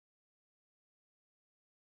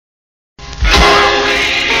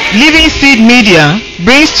Living Seed Media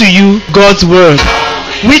brings to you God's Word,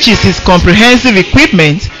 which is His comprehensive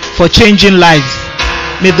equipment for changing lives.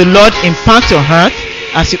 May the Lord impact your heart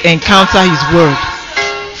as you encounter His Word.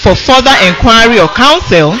 For further inquiry or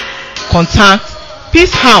counsel, contact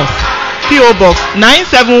Peace House, P.O. Box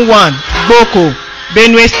 971, Boko,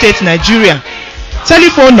 Benue State, Nigeria.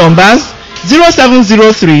 Telephone numbers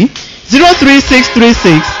 0703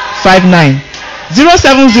 0363659,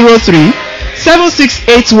 0703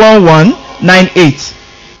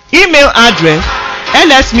 7681198. Email address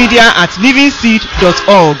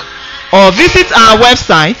lsmedia@livingseed.org, or visit our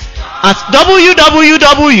website at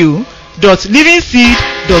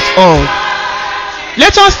www.livingseed.org.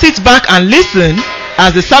 Let us sit back and listen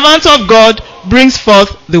as the servant of God brings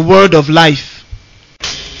forth the word of life.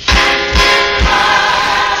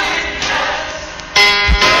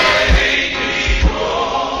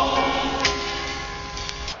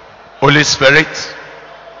 Holy Spirit,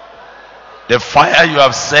 the fire you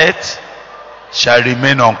have set shall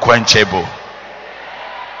remain unquenchable.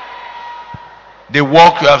 The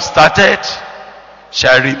work you have started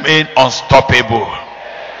shall remain unstoppable.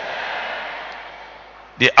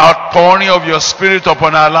 The outpouring of your Spirit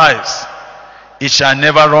upon our lives, it shall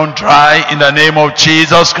never run dry in the name of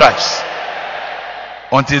Jesus Christ.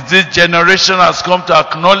 Until this generation has come to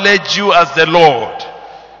acknowledge you as the Lord.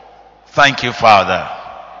 Thank you, Father.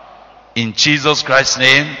 In Jesus Christ's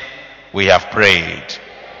name, we have prayed.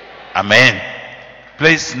 Amen.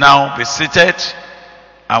 Please now be seated,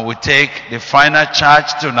 and we take the final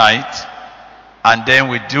charge tonight, and then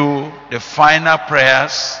we do the final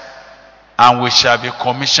prayers, and we shall be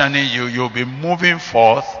commissioning you. You'll be moving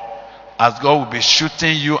forth as God will be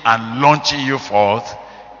shooting you and launching you forth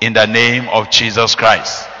in the name of Jesus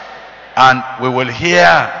Christ. And we will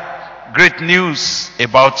hear great news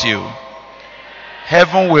about you.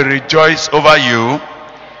 Heaven will rejoice over you.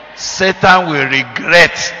 Satan will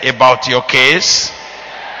regret about your case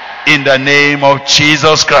in the name of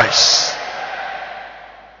Jesus Christ.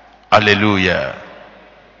 Hallelujah.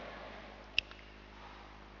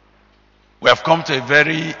 We have come to a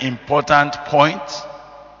very important point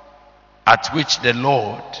at which the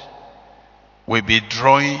Lord will be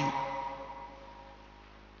drawing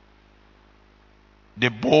the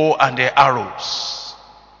bow and the arrows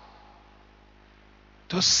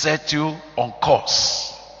to set you on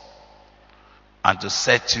course and to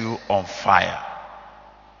set you on fire.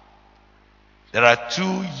 There are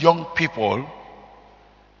two young people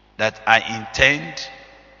that I intend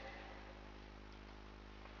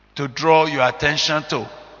to draw your attention to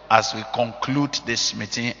as we conclude this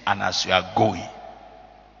meeting and as you are going.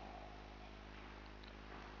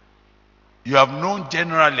 You have known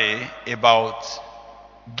generally about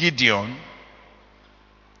Gideon,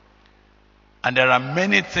 and there are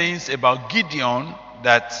many things about Gideon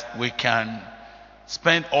that we can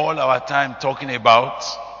spend all our time talking about.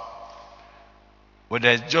 But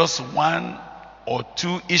there's just one or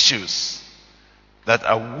two issues that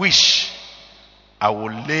I wish I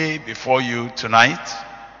will lay before you tonight.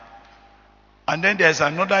 And then there's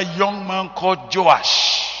another young man called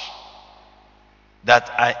Joash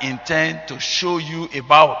that I intend to show you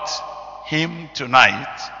about him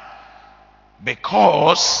tonight,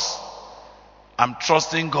 because I'm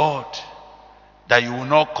trusting God that you will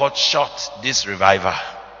not cut short this revival.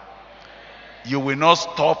 You will not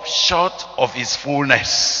stop short of His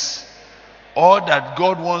fullness. All that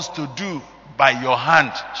God wants to do by your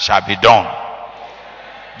hand shall be done.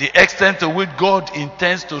 The extent to which God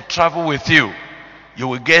intends to travel with you, you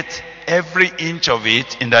will get every inch of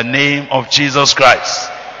it in the name of Jesus Christ.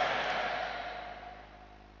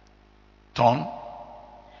 Turn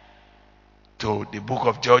to the book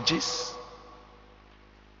of Judges.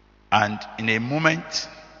 And in a moment,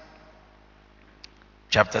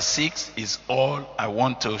 chapter 6 is all I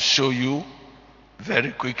want to show you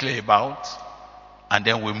very quickly about. And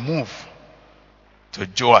then we move to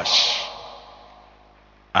Joash.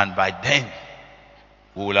 And by then,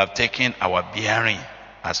 we will have taken our bearing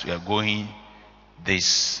as we are going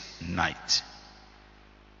this night.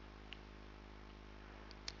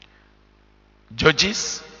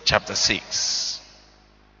 Judges chapter 6.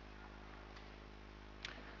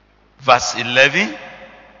 Verse 11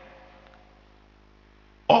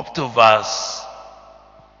 up to verse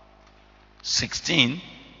 16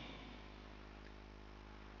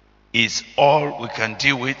 is all we can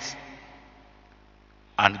deal with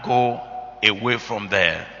and go away from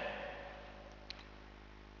there.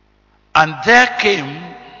 And there came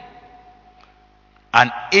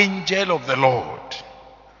an angel of the Lord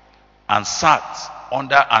and sat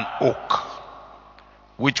under an oak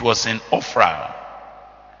which was in Ophrah,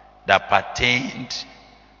 that pertained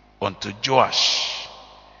unto Joash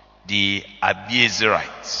the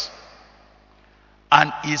Abiezrite.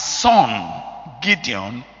 And his son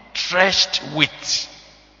Gideon threshed wheat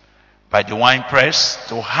by the winepress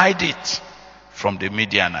to hide it from the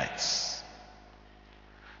Midianites.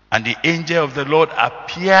 And the angel of the Lord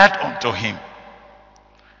appeared unto him,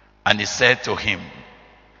 and he said to him,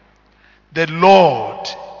 the Lord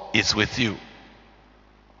is with you,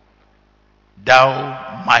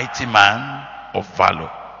 thou mighty man of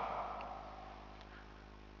valor.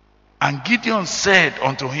 And Gideon said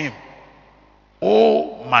unto him,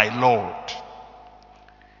 O my Lord,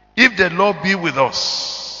 if the Lord be with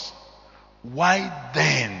us, why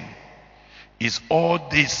then is all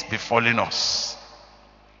this befalling us?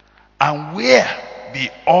 And where be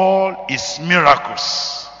all his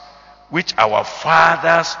miracles which our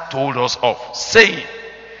fathers told us of, saying,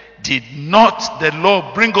 did not the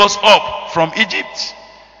Lord bring us up from Egypt?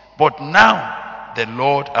 But now the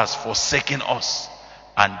Lord has forsaken us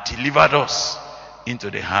and delivered us into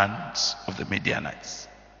the hands of the Midianites.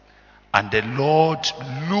 And the Lord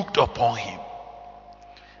looked upon him,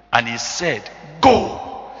 and he said,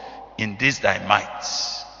 go in this thy might,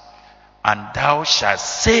 and thou shalt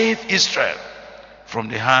save Israel from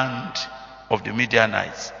the hand of the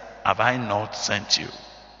Midianites. Have I not sent you?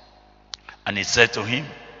 And he said to him,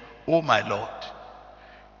 O my Lord,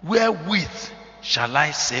 wherewith shall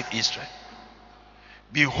I save Israel?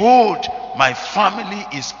 Behold, my family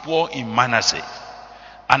is poor in Manasseh,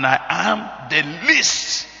 and I am the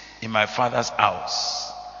least in my father's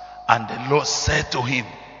house. And the Lord said to him,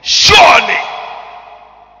 surely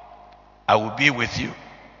I will be with you,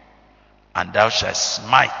 and thou shalt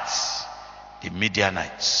smite the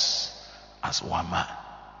Midianites as one man.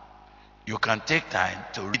 You can take time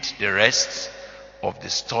to read the rest of the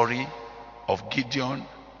story of Gideon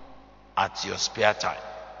at your spare time.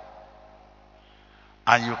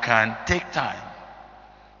 And you can take time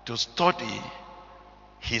to study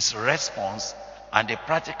his response and the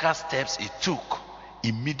practical steps he took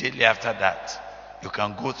immediately after that. You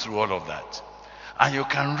can go through all of that. And you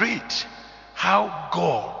can read how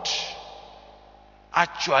God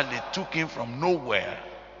actually took him from nowhere,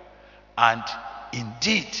 and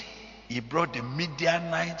indeed he brought the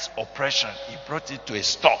Midianites' oppression, he brought it to a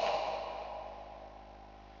stop.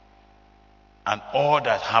 And all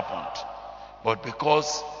that happened. But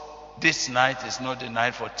because this night is not the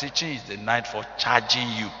night for teaching, it's the night for charging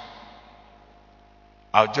you,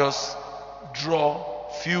 I'll just draw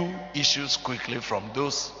few issues quickly from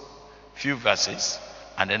those few verses,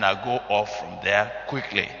 and then I'll go off from there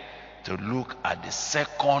quickly to look at the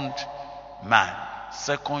second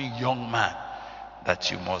young man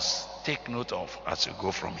that you must take note of as you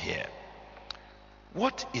go from here.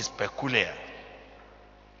 What is peculiar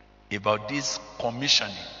about this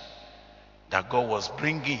commissioning that God was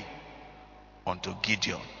bringing unto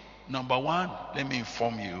Gideon? Number one, let me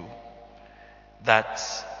inform you that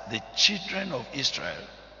the children of Israel,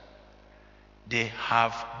 they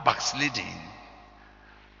have backslidden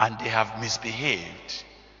and they have misbehaved,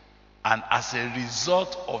 and as a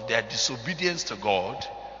result of their disobedience to God,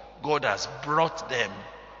 God has brought them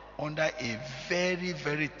under a very,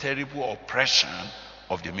 very terrible oppression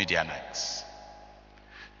of the Midianites.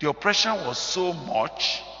 The oppression was so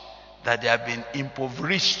much that they have been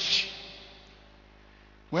impoverished.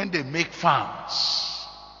 When they make farms,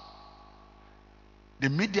 the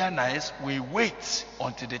Midianites will wait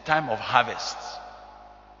until the time of harvest,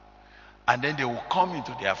 and then they will come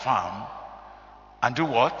into their farm and do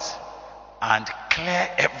what? And clear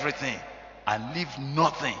everything and leave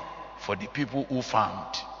nothing for the people who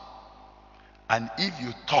farmed. And if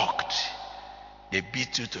you talked, they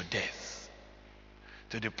beat you to death.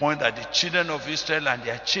 To the point that the children of Israel and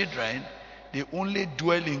their children, they only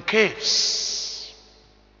dwell in caves.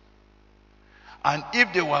 And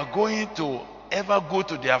if they were going to ever go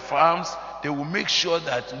to their farms, they will make sure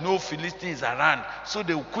that no Philistines around. So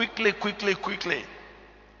they will quickly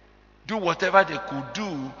do whatever they could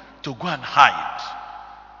do to go and hide.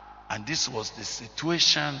 And this was the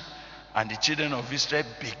situation, and the children of Israel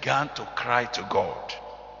began to cry to God.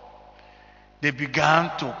 They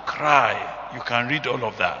began to cry. You can read all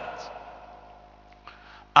of that.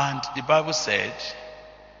 And the Bible said,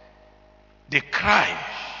 the cry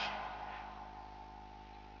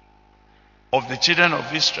of the children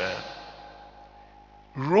of Israel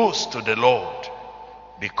rose to the Lord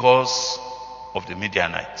because of the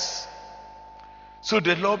Midianites. So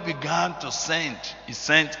the Lord began to send. He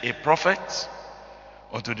sent a prophet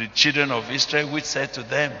unto the children of Israel, which said to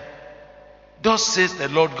them, thus says the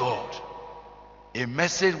Lord God. A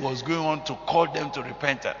message was going on to call them to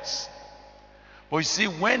repentance. But you see,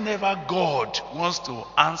 whenever God wants to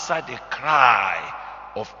answer the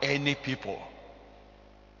cry of any people,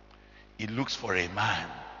 he looks for a man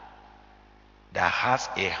that has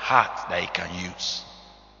a heart that he can use.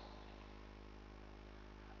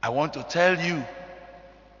 I want to tell you,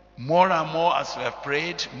 more and more as we have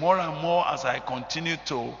prayed, more and more as I continue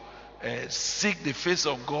to seek the face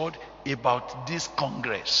of God about this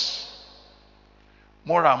Congress,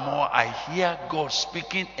 more and more I hear God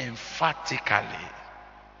speaking emphatically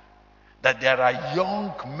that there are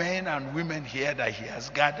young men and women here that he has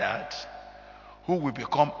gathered who will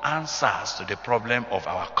become answers to the problem of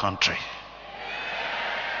our country,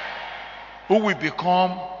 who will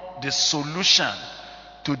become the solution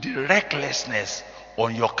to the recklessness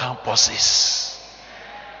on your campuses.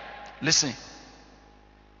 Listen,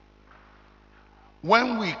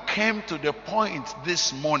 when we came to the point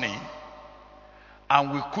this morning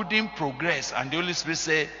and we couldn't progress, and the Holy Spirit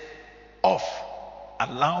said, off,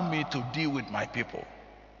 allow me to deal with my people.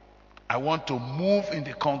 I want to move in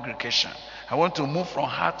the congregation. I want to move from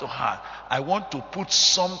heart to heart. I want to put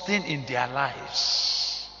something in their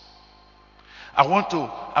lives. I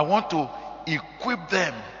want to equip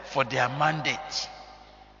them for their mandate.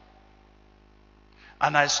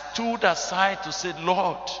 And I stood aside to say,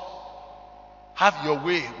 Lord, have your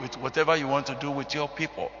way with whatever you want to do with your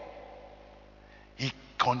people. He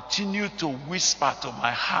continued to whisper to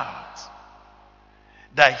my heart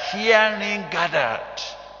that hearing gathered,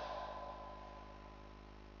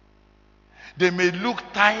 they may look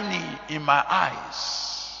tiny in my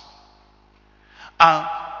eyes, and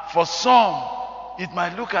for some it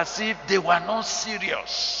might look as if they were not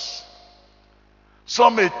serious.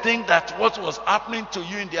 Some may think that what was happening to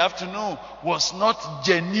you in the afternoon was not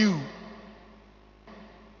genuine.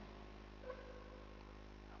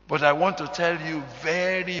 But I want to tell you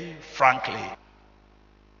very frankly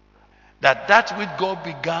that which God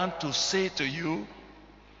began to say to you,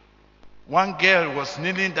 one girl was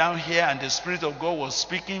kneeling down here and the Spirit of God was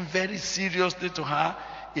speaking very seriously to her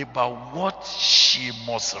about what she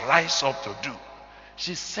must rise up to do.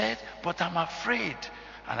 She said, but I'm afraid.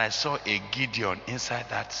 And I saw a Gideon inside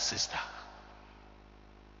that sister.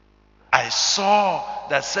 I saw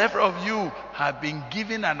that several of you have been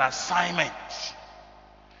given an assignment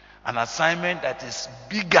that is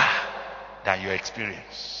bigger than your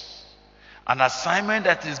experience, an assignment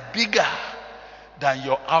that is bigger than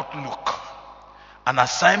your outlook, an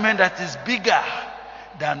assignment that is bigger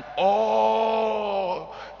than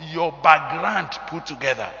all your background put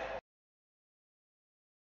together.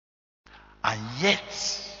 And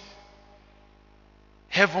yet,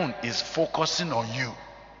 heaven is focusing on you.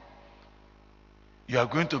 You are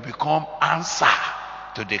going to become answer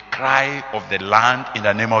to the cry of the land in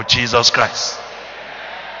the name of Jesus Christ.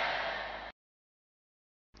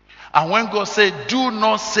 And when God said, do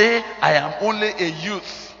not say I am only a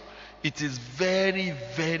youth, it is very,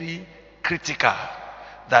 very critical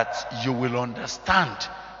that you will understand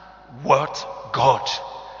what God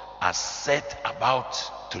has set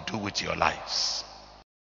about to do with your lives.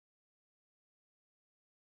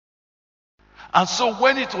 And so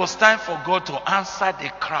when it was time for God to answer the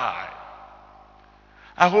cry,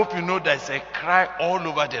 I hope you know there's a cry all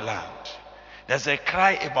over the land. There's a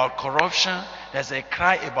cry about corruption. There's a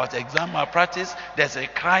cry about exam malpractice. There's a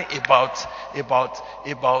cry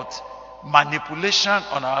about manipulation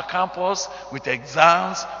on our campus with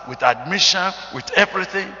exams, with admission, with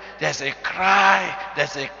everything. There's a cry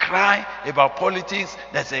about politics.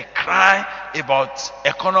 There's a cry about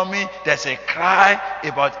economy. There's a cry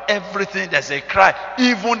about everything. There's a cry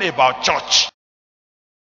even about church.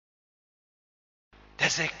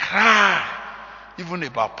 There's a cry even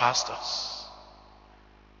about pastors.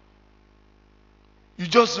 You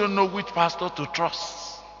just don't know which pastor to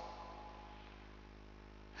trust.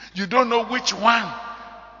 You don't know which one,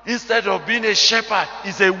 instead of being a shepherd,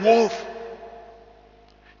 is a wolf.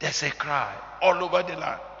 There's a cry all over the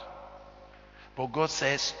land. But God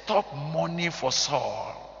says, stop mourning for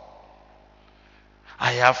Saul.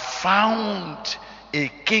 I have found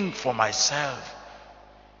a king for myself.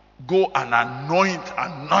 Go and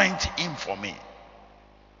anoint him for me.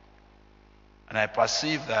 And I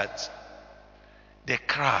perceive that the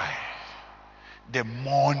cry, the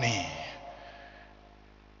mourning,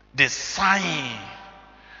 the sighing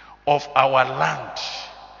of our land,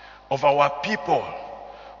 of our people,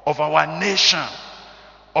 of our nation,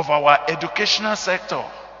 of our educational sector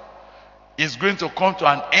is going to come to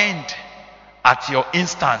an end at your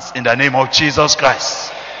instance in the name of Jesus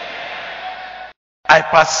Christ. I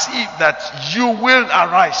perceive that you will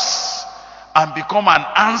arise and become an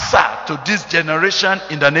answer to this generation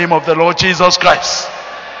in the name of the Lord Jesus Christ.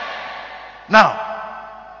 Now,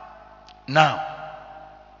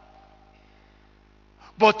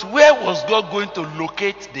 but where was God going to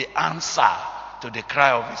locate the answer to the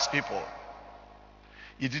cry of his people?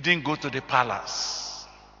 He didn't go to the palace.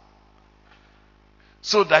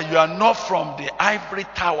 So that you are not from the ivory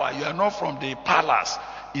tower, you are not from the palace,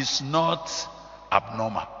 is not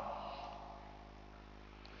abnormal.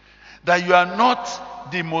 That you are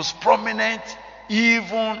not the most prominent,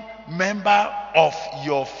 even member of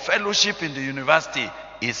your fellowship in the university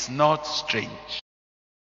is not strange.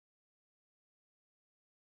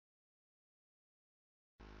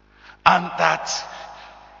 And that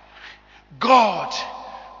God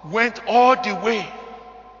went all the way,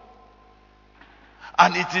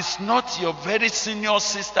 and it is not your very senior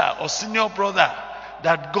sister or senior brother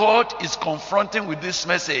that God is confronting with this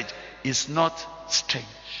message, is not strange.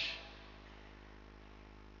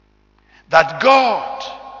 That God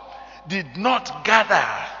did not gather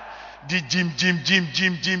the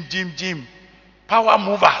gym power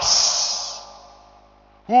movers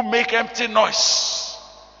who make empty noise,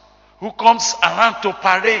 who comes around to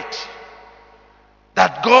parade.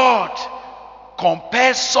 That God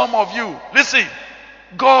compares some of you. Listen,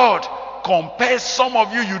 God compares some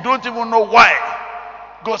of you, you don't even know why.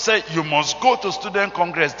 God said you must go to student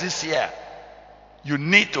congress this year. You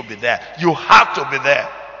need to be there. You have to be there.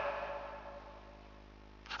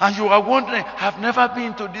 And you are wondering, I've never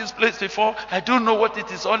been to this place before. I don't know what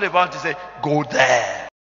it is all about. He said, go there.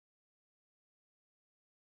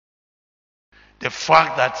 The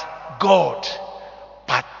fact that God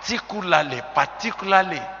particularly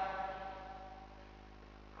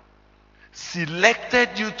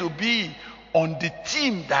selected you to be on the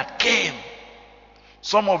team that came.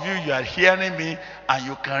 Some of you are hearing me and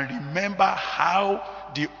you can remember how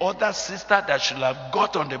the other sister that should have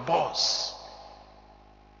got on the bus,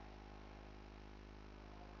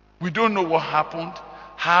 we don't know what happened,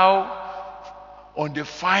 how on the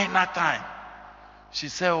final time she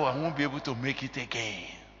said, oh, I won't be able to make it again.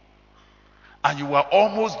 And you were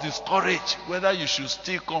almost discouraged whether you should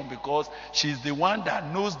still come because she's the one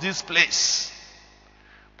that knows this place.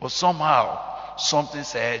 But somehow something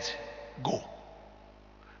said, go.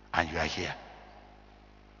 And you are here.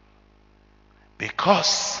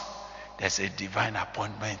 Because there's a divine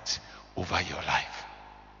appointment over your life.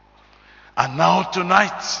 And now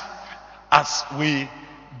tonight, as we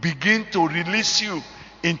begin to release you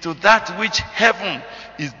into that which heaven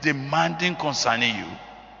is demanding concerning you,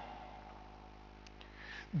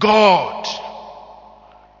 God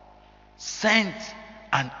sent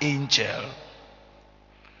an angel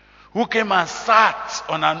who came and sat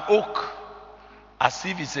on an oak as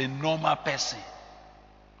if he's a normal person.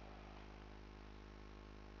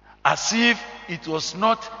 As if it was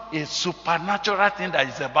not a supernatural thing that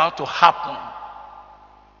is about to happen.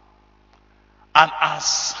 And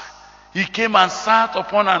as he came and sat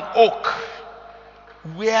upon an oak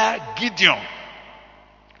where Gideon,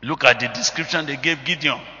 look at the description they gave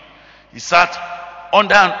Gideon. He sat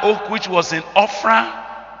under an oak which was in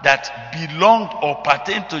Ophrah that belonged or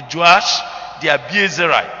pertained to Joash the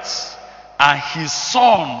Abiezerite. And his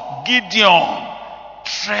son Gideon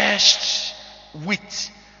threshed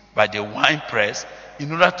wheat by the winepress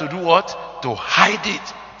in order to do what? To hide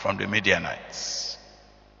it from the Midianites.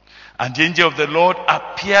 And the angel of the Lord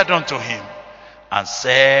appeared unto him and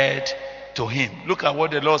said to him, look at what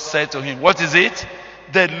the Lord said to him. What is it?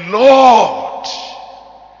 The Lord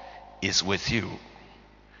is with you,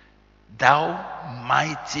 thou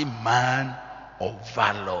mighty man of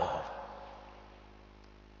valor.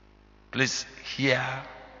 Please hear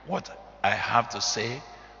what I have to say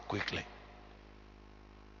quickly.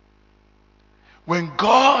 When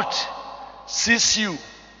God sees you,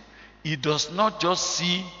 he does not just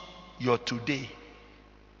see your today.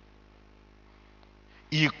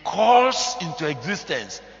 He calls into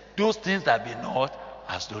existence those things that be not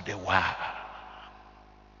as though they were.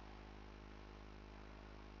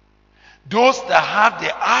 Those that have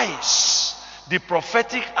the eyes, the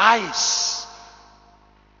prophetic eyes,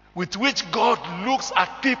 with which God looks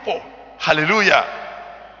at people. Hallelujah.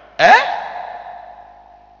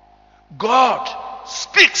 God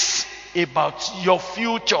speaks about your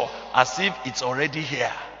future as if it's already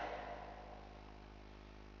here.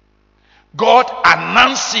 God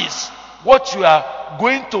announces what you are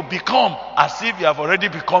going to become as if you have already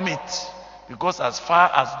become it. Because as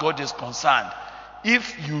far as God is concerned,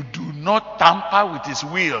 if you do not tamper with his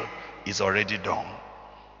will, it's already done.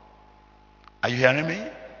 Are you hearing me?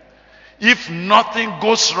 If nothing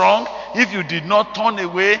goes wrong, if you did not turn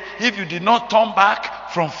away, if you did not turn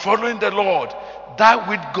back from following the Lord, that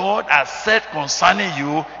which God has said concerning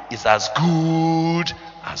you is as good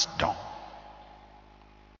as done.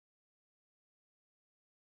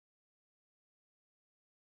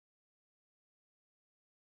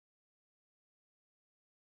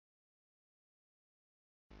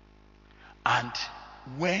 And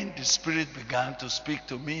when the Spirit began to speak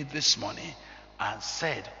to me this morning and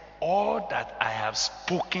said, all that I have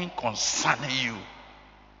spoken concerning you,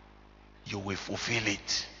 you will fulfill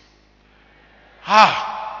it.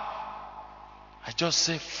 I just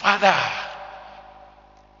say, Father,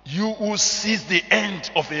 you who sees the end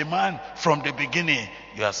of a man from the beginning,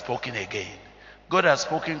 you have spoken again. God has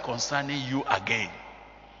spoken concerning you again.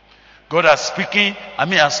 God has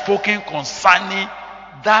spoken concerning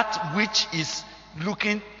that which is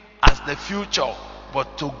looking as the future,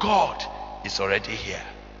 but to God is already here.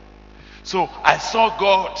 So I saw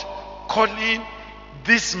God calling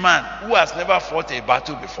this man who has never fought a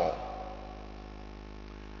battle before.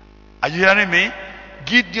 Are you hearing me?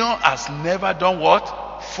 Gideon has never done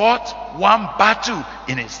what? Fought one battle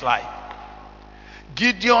in his life.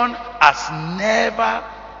 Gideon has never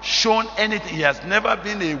shown anything. He has never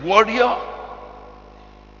been a warrior.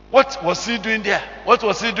 What was he doing there? What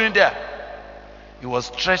was he doing there? He was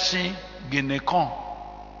stretching Gbile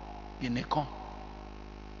Akanni.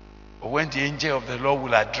 But when the angel of the Lord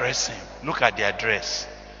will address him, look at the address.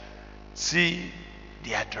 See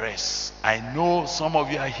the address. I know some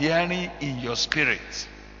of you are hearing in your spirit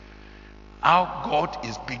how God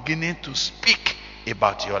is beginning to speak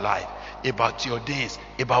about your life, about your days,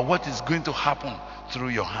 about what is going to happen through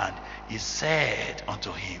your hand. He said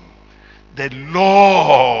unto him, the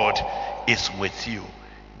Lord is with you,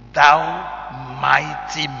 thou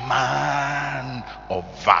mighty man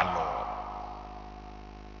of valor.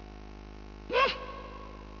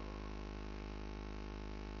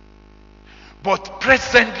 But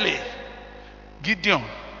presently, Gideon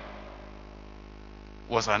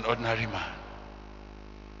was an ordinary man.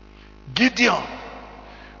 Gideon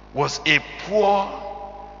was a poor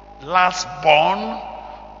last born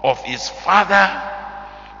of his father,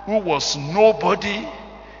 who was nobody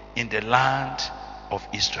in the land of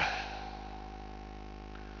Israel.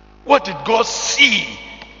 What did God see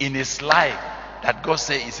in his life that God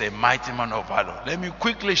said is a mighty man of valor? Let me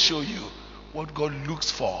quickly show you what God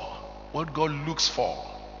looks for. What God looks for.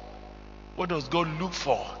 What does God look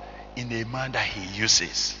for in a man that he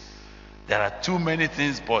uses? There are too many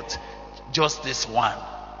things, but just this one,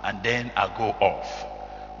 and then I'll go off.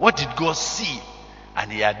 What did God see?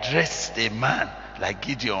 And he addressed a man like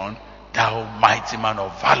Gideon, thou mighty man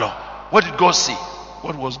of valor. What did God see?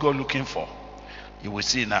 What was God looking for? You will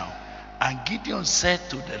see now. And Gideon said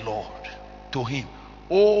to the Lord, to him,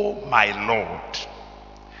 O my Lord,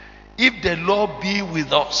 if the Lord be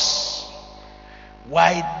with us,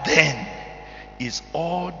 why then is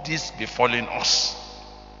all this befalling us?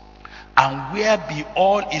 And where be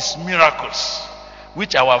all his miracles,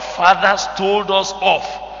 which our fathers told us of,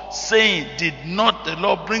 saying, did not the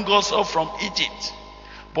Lord bring us up from Egypt?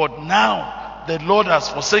 But now the Lord has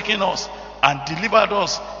forsaken us and delivered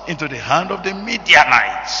us into the hand of the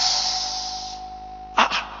Midianites.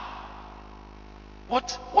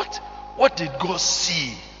 What did God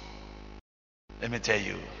see? Let me tell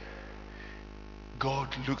you. God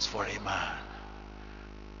looks for a man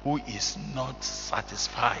who is not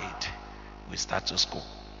satisfied with status quo.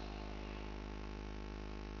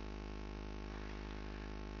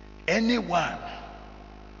 Anyone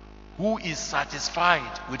who is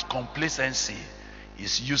satisfied with complacency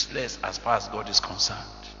is useless as far as God is concerned.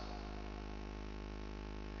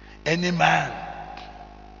 Any man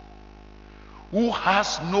who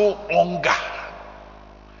has no hunger,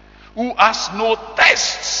 who has no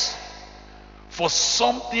thirst for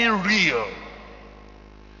something real,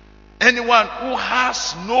 anyone who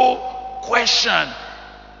has no question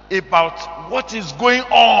about what is going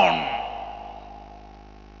on,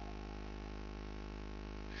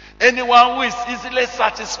 anyone who is easily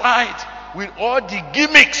satisfied with all the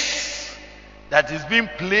gimmicks that is being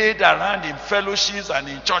played around in fellowships and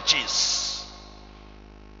in churches,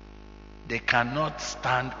 they cannot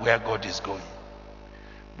stand where God is going.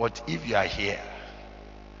 But if you are here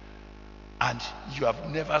and you have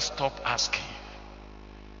never stopped asking,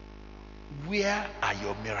 where are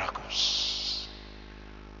your miracles?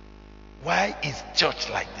 Why is church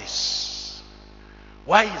like this?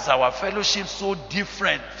 Why is our fellowship so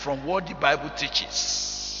different from what the Bible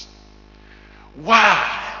teaches?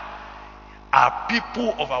 Why are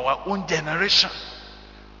people of our own generation,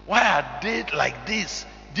 why are they like this,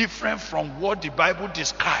 different from what the Bible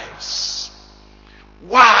describes?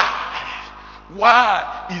 Why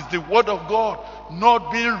is the word of God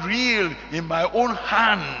not being real in my own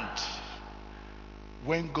hand?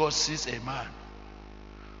 When God sees a man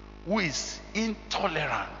who is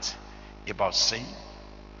intolerant about sin,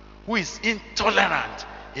 who is intolerant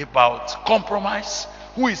about compromise,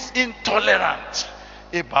 who is intolerant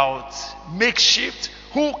about makeshift,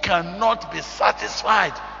 who cannot be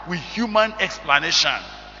satisfied with human explanation.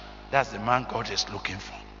 That's the man God is looking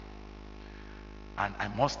for. And I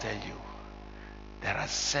must tell you, there are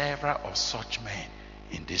several of such men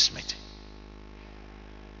in this meeting.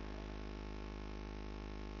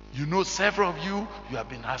 You know, several of you have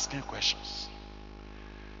been asking questions.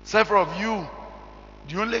 Several of you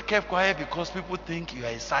only kept quiet because people think you are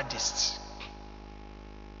a sadist.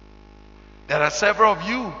 There are several of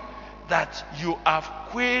you that you have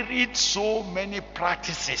queried so many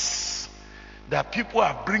practices that people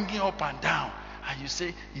are bringing up and down. And you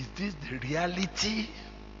say, is this the reality?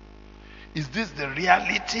 Is this the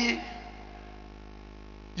reality?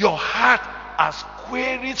 Your heart has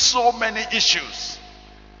queried so many issues.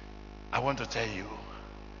 I want to tell you,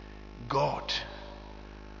 God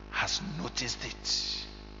has noticed it.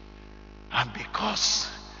 And because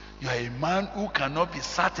you are a man who cannot be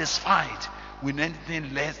satisfied with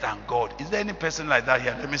anything less than God. Is there any person like that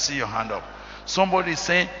here? Let me see your hand up. Somebody is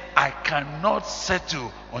saying, I cannot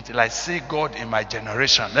settle until I see God in my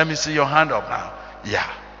generation. Let me see your hand up now.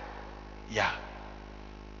 Yeah.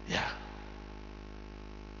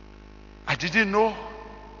 I didn't know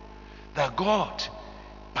that God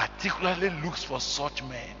particularly looks for such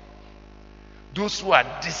men. Those who are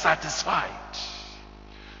dissatisfied.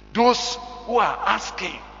 Those who are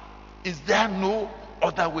asking, is there no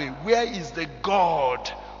other way? Where is the God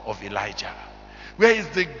of Elijah? Where is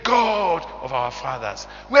the God of our fathers?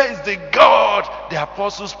 Where is the God the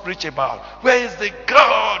apostles preach about? Where is the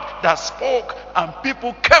God that spoke and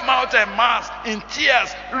people came out en masse in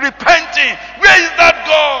tears, repenting? Where is that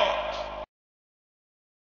God?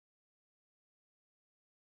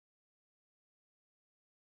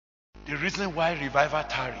 The reason why revival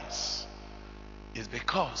tarries is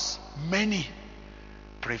because many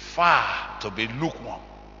prefer to be lukewarm.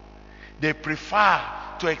 They prefer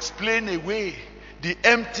to explain away the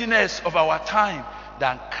emptiness of our time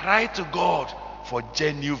than cry to God for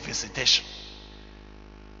genuine visitation.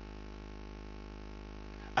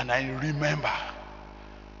 And I remember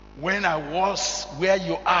when I was where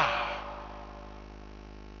you are,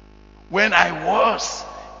 when I was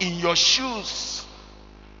in your shoes,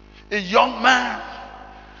 a young man,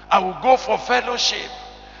 I would go for fellowship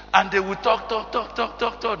and they would talk,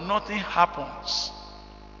 nothing happens.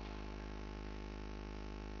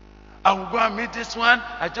 I will go and meet this one,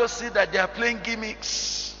 I just see that they are playing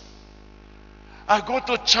gimmicks. I go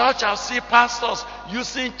to church, I'll see pastors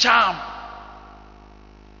using charm.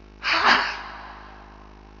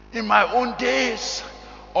 In my own days,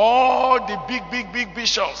 all the big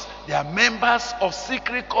bishops, they are members of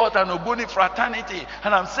Secret Court and Ogoni Fraternity.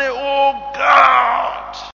 And I'm saying, oh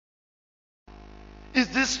God, is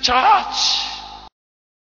this church?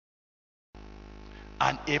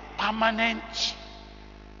 And a permanent,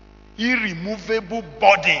 irremovable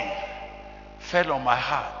burden fell on my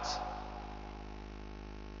heart.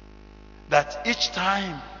 That each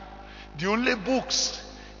time, the only books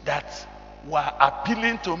that were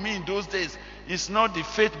appealing to me in those days is not the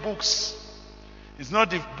faith books. It's not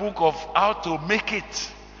the book of how to make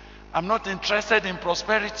it. I'm not interested in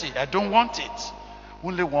prosperity. I don't want it.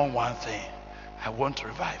 Only want one thing. I want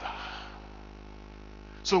revival.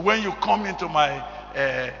 So when you come into my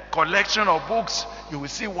collection of books, you will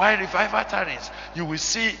see why revival tarries. You will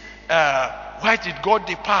see why did God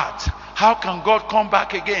depart? How can God come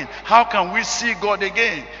back again? How can we see God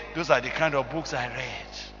again? Those are the kind of books I read.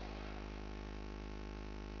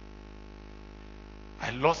 I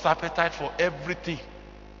lost appetite for everything.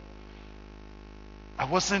 I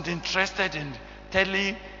wasn't interested in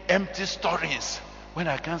telling empty stories when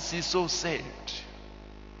I can see souls saved.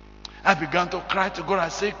 I began to cry to God. I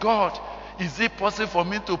said, God, is it possible for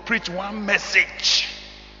me to preach one message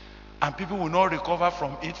and people will not recover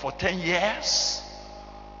from it for 10 years?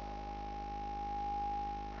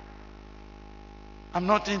 I'm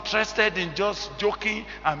not interested in just joking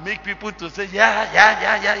and make people to say,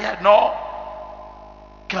 yeah. No.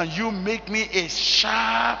 Can you make me a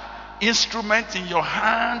sharp instrument in your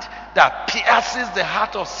hand that pierces the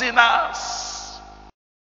heart of sinners?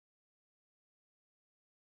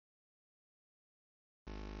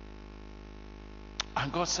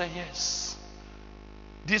 And God said, yes.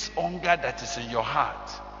 This hunger that is in your heart,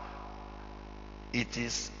 it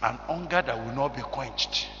is an hunger that will not be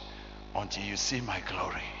quenched until you see my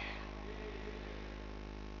glory.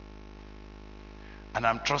 And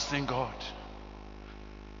I'm trusting God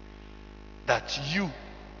that you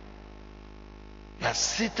are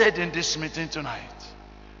seated in this meeting tonight,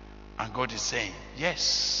 and God is saying,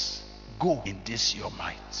 yes, go in this your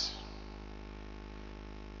might.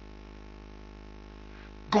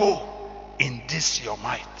 Go in this your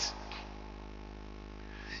might.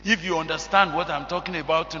 If you understand what I'm talking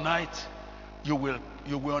about tonight, you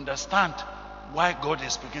will understand why God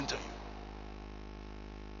is speaking to you.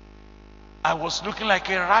 I was looking like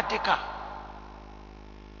a radical.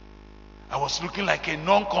 I was looking like a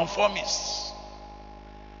non-conformist.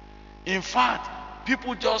 In fact,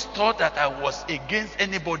 people just thought that I was against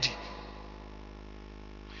anybody.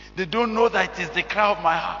 They don't know that it is the cry of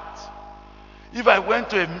my heart. If I went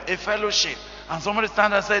to a fellowship and somebody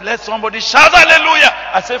stand and say, let somebody shout hallelujah,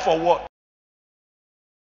 I say, for what?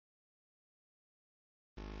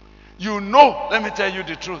 You know, let me tell you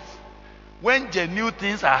the truth. When genuine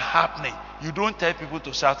things are happening, you don't tell people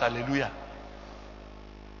to shout hallelujah.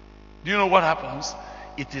 Do you know what happens?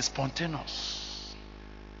 It is spontaneous.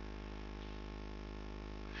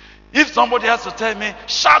 If somebody has to tell me,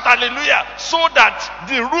 shout hallelujah, so that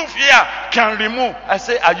the roof here can remove, I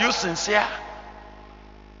say, are you sincere?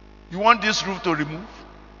 You want this roof to remove?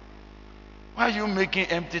 Why are you making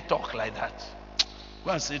empty talk like that?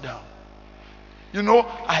 Go and sit down. You know,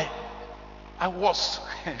 I was.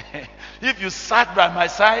 If you sat by my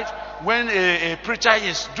side when a preacher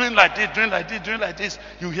is doing like this,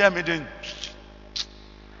 you hear me doing.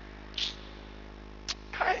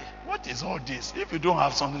 Kai, what is all this? If you don't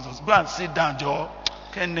have something to go and sit down, Joe.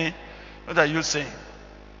 Kenny, what are you saying?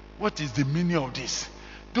 What is the meaning of this?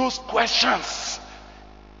 Those questions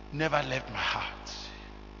never left my heart.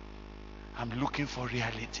 I'm looking for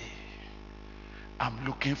reality. I'm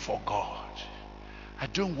looking for God. I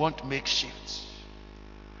don't want makeshift.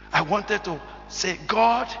 I wanted to say,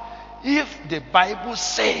 God, if the Bible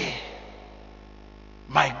say,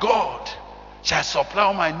 my God shall supply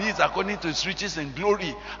all my needs according to his riches and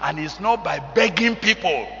glory, and it's not by begging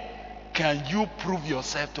people, can you prove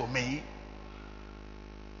yourself to me?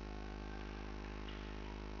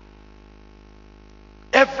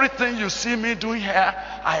 Everything you see me doing here,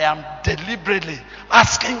 I am deliberately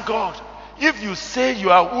asking God, if you say you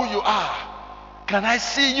are who you are, can I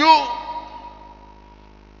see you?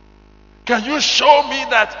 Can you show me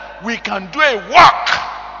that we can do a work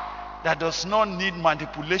that does not need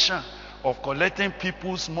manipulation of collecting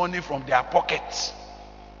people's money from their pockets?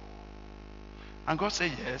 And God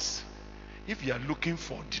said, yes. If you are looking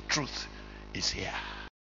for the truth, it's here.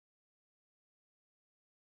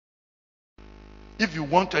 If you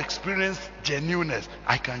want to experience genuineness,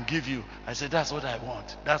 I can give you. I said, that's what I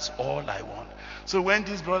want. That's all I want. So when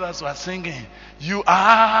these brothers were singing, you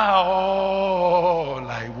are all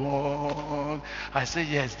I want, I said,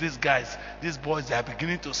 yes, these guys, these boys, they are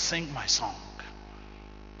beginning to sing my song.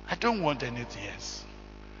 I don't want anything else.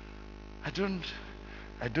 I don't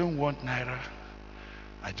want naira.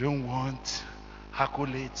 I don't want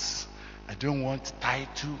accolades. I don't want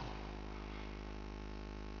title.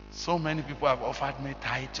 So many people have offered me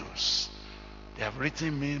titles. They have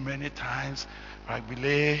written me many times,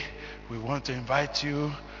 Gbile, we want to invite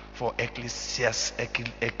you for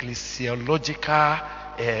ecclesiological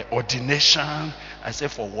ordination. I say,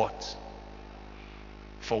 for what?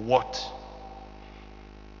 For what?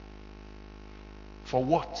 For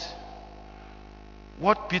what?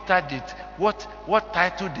 What Peter did, what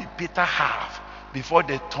title did Peter have before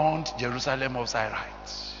they turned Jerusalem upside right?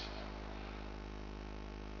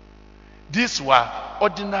 These were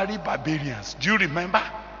ordinary barbarians. Do you remember?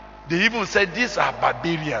 They even said these are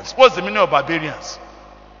barbarians. What's the meaning of barbarians?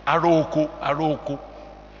 Aroko.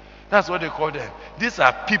 That's what they call them. These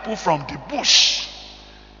are people from the bush.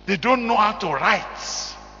 They don't know how to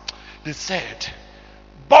write. They said,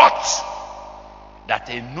 but that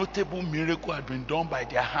a notable miracle had been done by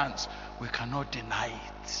their hands, we cannot deny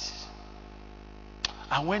it.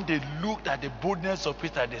 And when they looked at the boldness of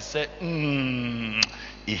Peter, they said,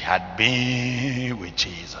 he had been with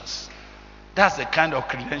Jesus. That's the kind of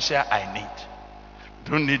credential I need.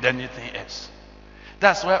 Don't need anything else.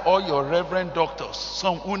 That's why all your reverend doctors,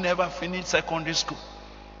 some who never finished secondary school,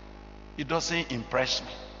 it doesn't impress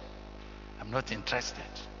me. I'm not interested.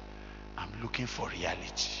 I'm looking for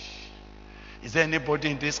reality. Is there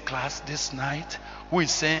anybody in this class this night who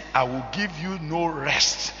is saying, I will give you no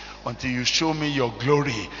rest until you show me your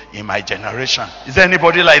glory in my generation? Is there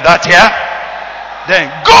anybody like that here?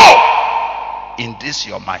 Then go in this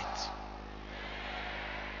your might.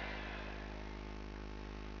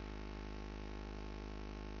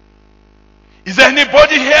 Is there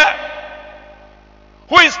anybody here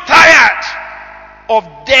who is tired of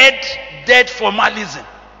dead formalism?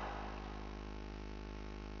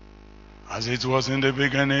 As it was in the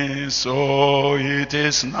beginning, so it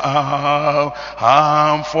is now,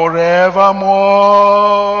 and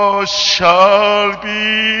forevermore shall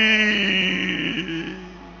be.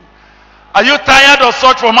 Are you tired of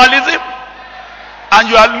such formalism? and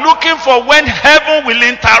you are looking for when heaven will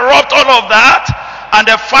interrupt all of that, and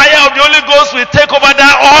the fire of the Holy Ghost will take over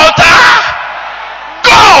that altar,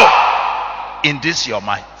 go in this your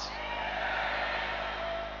might.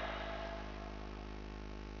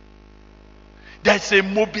 There's a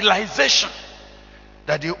mobilization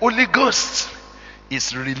that the Holy Ghost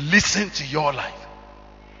is releasing to your life.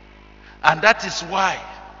 And that is why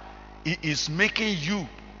He is making you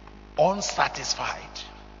unsatisfied.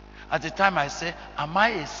 At the time I say, am I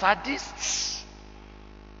a sadist?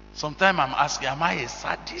 Sometimes I'm asking, am I a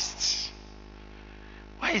sadist?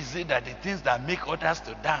 Why is it that the things that make others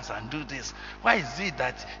to dance and do this, why is it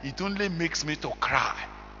that it only makes me to cry?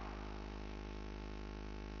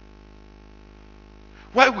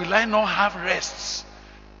 Why will I not have rest?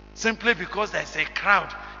 Simply because there's a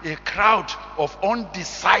crowd of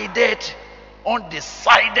undecided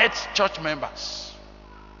church members.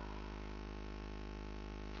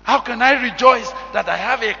 How can I rejoice that I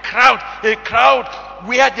have a crowd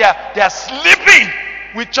where they are sleeping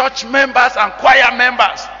with church members and choir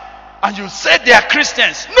members, and you say they are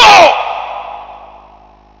Christians? No!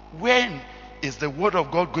 When is the word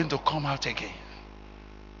of God going to come out again?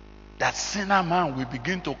 That sinner man will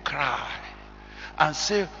begin to cry and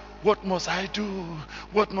say, what must I do?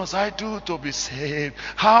 What must I do to be saved?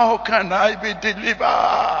 How can I be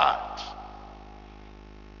delivered?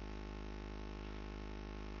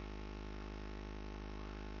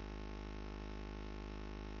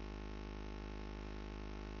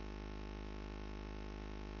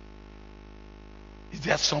 Is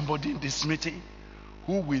there somebody in this meeting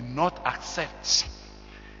who will not accept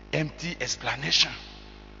empty explanation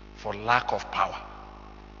for lack of power?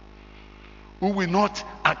 Who will not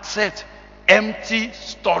accept empty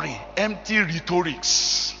story, empty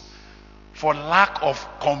rhetorics for lack of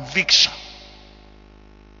conviction?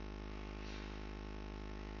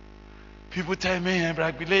 People tell me,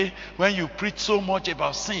 Gbile, when you preach so much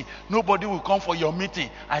about sin, nobody will come for your meeting.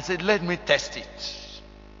 I said, let me test it.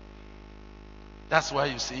 That's why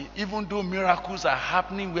you see, even though miracles are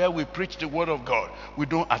happening where we preach the word of God, we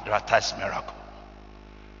don't advertise miracle.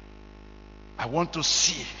 I want to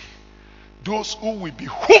see those who will be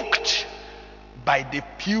hooked by the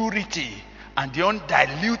purity and the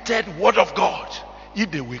undiluted word of God,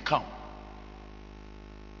 if they will come.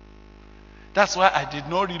 That's why I did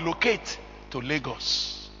not relocate to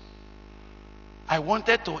Lagos. I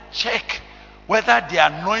wanted to check whether the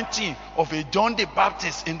anointing of a John the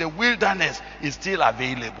Baptist in the wilderness is still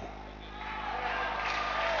available.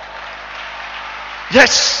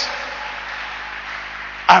 Yes.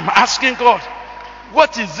 I'm asking God,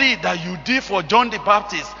 what is it that you did for John the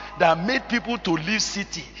Baptist that made people to leave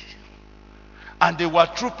city and they were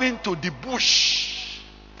trooping to the bush?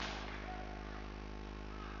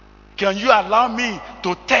 Can you allow me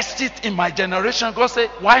to test it in my generation? God said,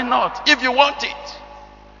 why not? If you want it.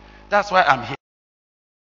 That's why I'm here.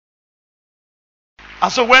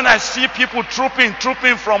 And so when I see people trooping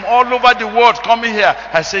from all over the world coming here,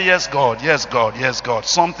 I say, yes, God, yes, God, yes, God.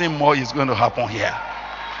 Something more is going to happen here.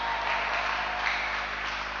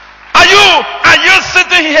 Are you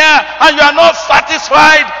sitting here and you are not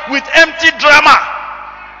satisfied with empty drama?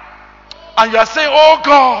 And you are saying, oh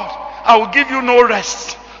God, I will give you no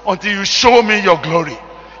rest until you show me your glory.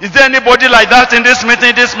 Is there anybody like that in this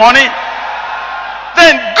meeting this morning?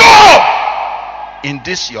 Then go in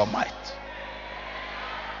this your might.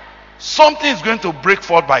 Something is going to break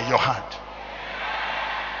forth by your hand.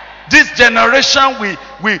 This generation will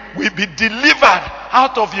be delivered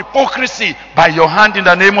out of hypocrisy by your hand in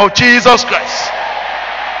the name of Jesus Christ.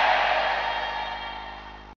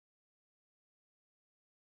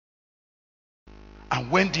 And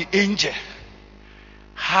when the angel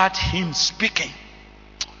heard him speaking,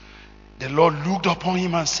 the Lord looked upon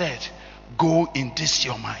him and said, go in this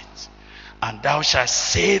your might, and thou shalt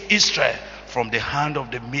save Israel from the hand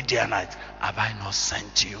of the Midianites. Have I not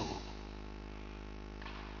sent you?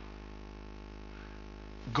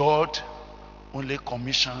 God only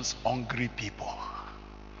commissions hungry people.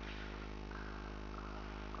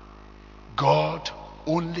 God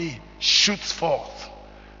only shoots forth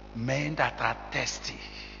men that are thirsty.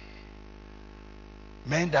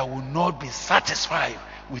 Men that will not be satisfied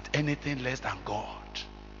with anything less than God.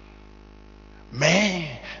 Men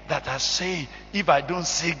that are saying, if I don't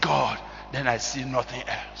see God, then I see nothing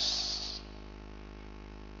else.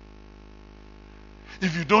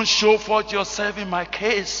 If you don't show forth yourself in my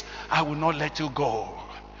case, I will not let you go.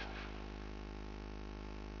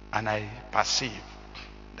 And I perceive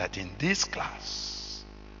that in this class,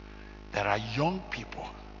 there are young people.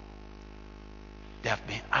 They have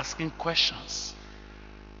been asking questions.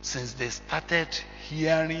 since they started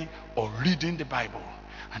hearing or reading the Bible,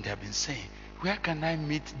 and they have been saying, where can I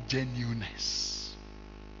meet genuineness?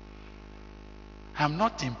 I'm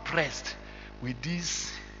not impressed with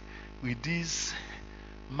this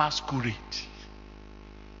masquerade.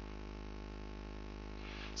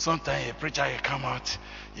 Sometimes a preacher will come out,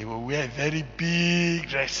 he will wear a very big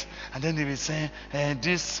dress, and then he will say,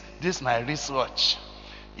 this my wristwatch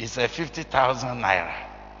is a 50,000 naira.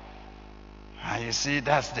 And you see,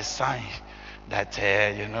 that's the sign that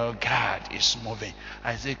God is moving.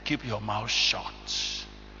 I say, keep your mouth shut.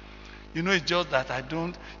 It's just that I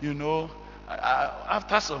don't,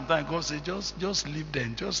 after some time, God says, just leave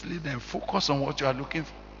them. Just leave them. Focus on what you are looking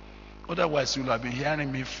for. Otherwise, you'll have been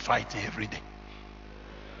hearing me fighting every day.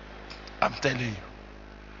 I'm telling you.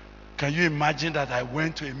 Can you imagine that I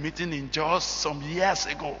went to a meeting in Jos some years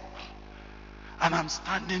ago? And I'm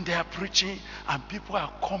standing there preaching, and people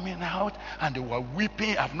are coming out, and they were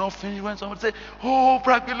weeping. I've not finished when someone said, oh,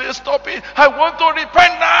 Gbile, stop it. I want to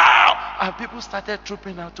repent now. And people started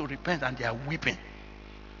trooping out to repent, and they are weeping.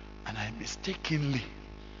 And I mistakenly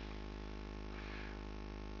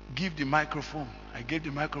give the microphone. I gave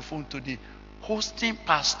the microphone to the hosting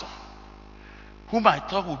pastor, whom I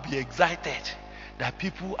thought would be excited that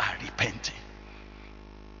people are repenting.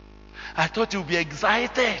 I thought he would be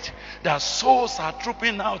excited that souls are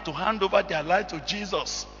trooping out to hand over their life to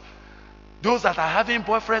Jesus. Those that are having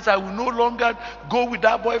boyfriends, I will no longer go with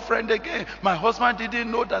that boyfriend again. My husband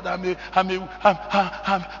didn't know that I'm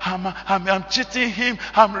cheating him.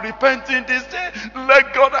 I'm repenting this day.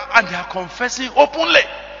 Let God, and they are confessing openly.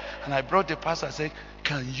 And I brought the pastor. I said,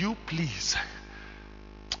 can you please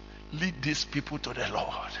lead these people to the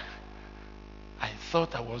Lord? I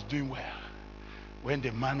thought I was doing well when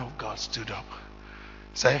the man of God stood up.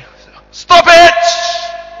 Say, stop it!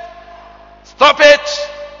 Stop it!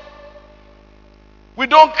 We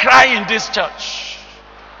don't cry in this church.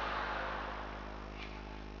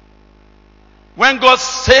 When God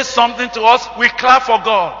says something to us, we clap for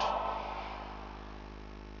God.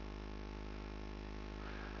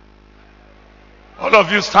 All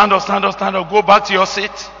of you stand up, stand up, stand up. Go back to your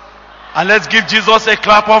seat. And let's give Jesus a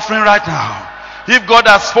clap offering right now. If God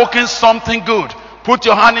has spoken something good, put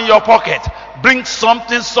your hand in your pocket. Bring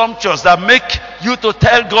something sumptuous that make you to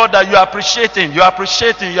tell God that you appreciate him. You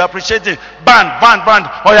appreciate him. You appreciate him. Band.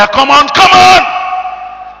 Oh yeah, come on.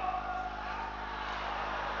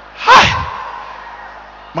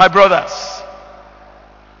 Hi. My brothers,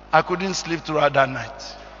 I couldn't sleep throughout that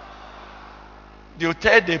night. The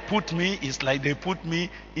hotel they put me is like they put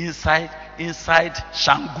me inside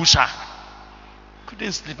Shangusha.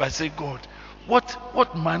 Couldn't sleep. I said, God,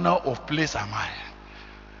 what manner of place am I?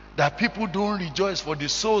 That people don't rejoice for the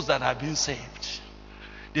souls that have been saved.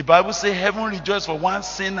 The Bible says heaven rejoices for one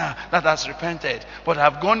sinner that has repented. But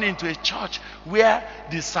I've gone into a church where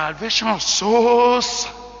the salvation of souls,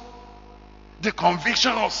 the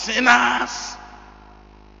conviction of sinners,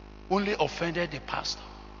 only offended the pastor.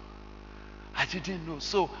 I didn't know.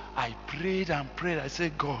 So I prayed and prayed. I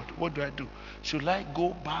said, God, what do I do? Should I go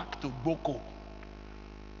back to Boko?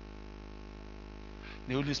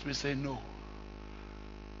 The Holy Spirit said, no.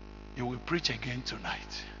 You will preach again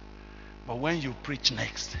tonight. But when you preach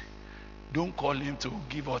next, don't call him to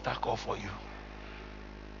give altar call for you.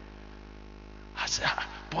 I said,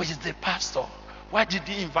 but he's the pastor. Why did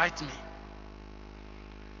he invite me?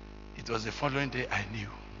 It was the following day I knew.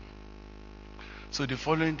 So the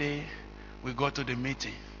following day, we got to the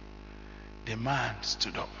meeting. The man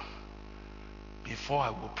stood up. Before I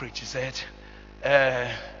would preach, he said,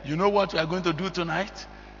 you know what we are going to do tonight?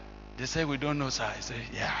 They said, we don't know, sir. I said,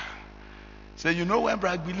 yeah. So you know when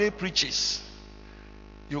Gbile preaches,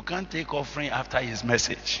 you can't take offering after his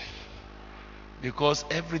message, because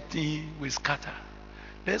everything will scatter.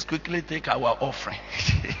 Let's quickly take our offering.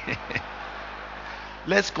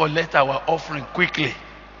 Let's collect our offering quickly.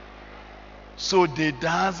 So they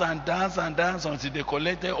dance until they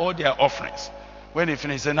collected all their offerings. When they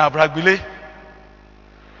finished, they said, now Gbile,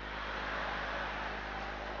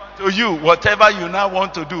 to you, whatever you now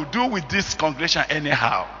want to do with this congregation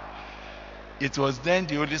anyhow. It was then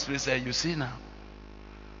the Holy Spirit said, you see now,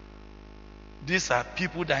 these are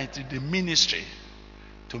people that are into the ministry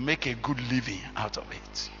to make a good living out of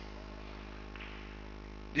it.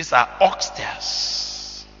 These are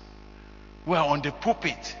oxters who are on the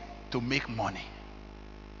pulpit to make money.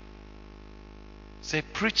 Say,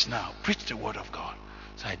 preach now, preach the word of God.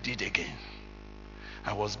 So I did again.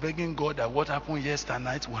 I was begging God that what happened yesterday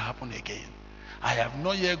night will happen again. I have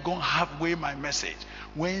not yet gone halfway my message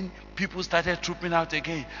when people started trooping out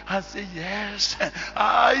again. I said, yes,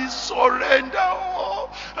 I surrender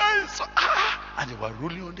all. And they were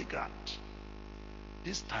rolling on the ground.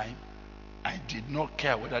 This time, I did not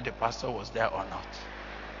care whether the pastor was there or not.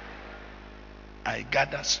 I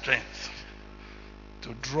gathered strength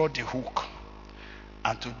to draw the hook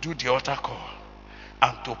and to do the altar call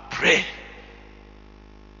and to pray.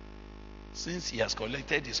 Since he has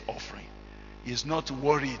collected his offering, he's not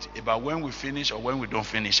worried about when we finish or when we don't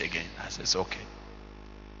finish again. I said, okay.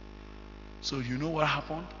 So you know what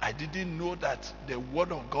happened? I didn't know that the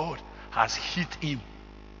word of God has hit him.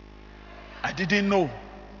 I didn't know.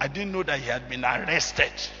 I didn't know that he had been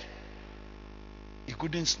arrested. He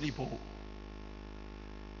couldn't sleep.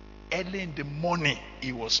 Early in the morning,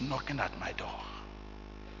 he was knocking at my door.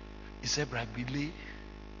 He said, Gbile,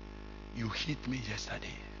 you hit me yesterday.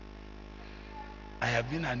 I have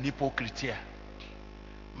been an hypocrite here.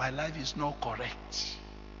 My life is not correct.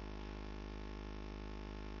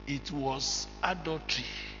 It was adultery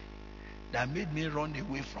that made me run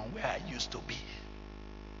away from where I used to be.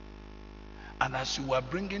 And as you were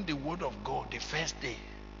bringing the word of God the first day,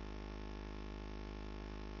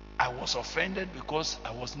 I was offended because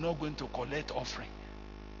I was not going to collect offering.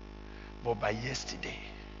 But by yesterday,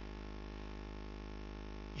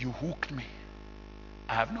 you hooked me.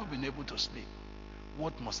 I have not been able to sleep.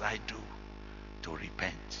 What must I do to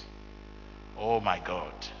repent? Oh my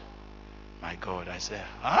God. My God. I said,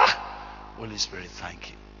 Holy Spirit,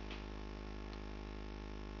 thank you.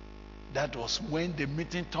 That was when the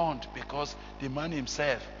meeting turned, because the man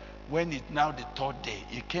himself, when it now the third day,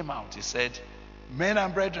 he came out, he said, men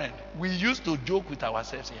and brethren, we used to joke with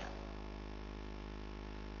ourselves here.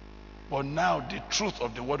 But now the truth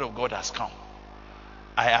of the word of God has come.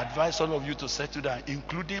 I advise all of you to settle down,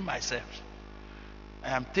 including myself. I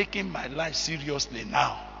am taking my life seriously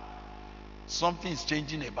now. Something is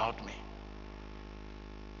changing about me.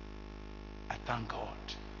 I thank God.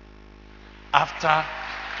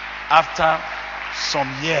 After some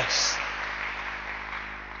years,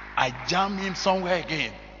 I jammed him somewhere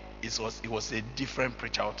again. It was a different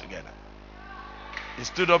preacher altogether. He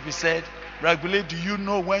stood up, he said, Gbile, do you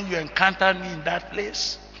know when you encountered me in that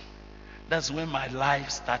place? That's when my life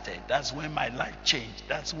started. That's when my life changed.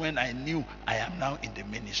 That's when I knew I am now in the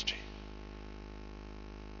ministry.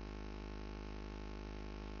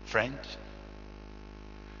 Friend,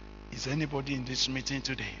 is anybody in this meeting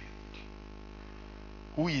today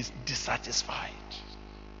who is dissatisfied,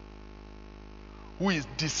 who is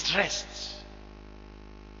distressed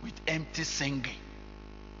with empty singing?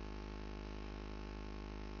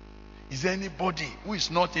 Is anybody who is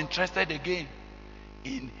not interested again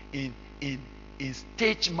in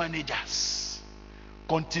stage managers,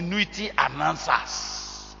 continuity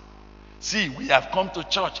announcers? See, we have come to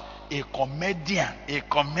church. A comedian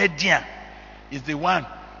is the one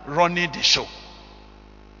running the show.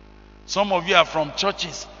 Some of you are from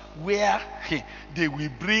churches where they will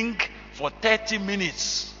bring for 30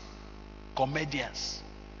 minutes comedians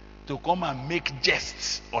to come and make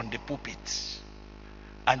jests on the pulpit,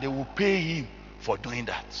 and they will pay him for doing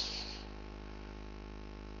that.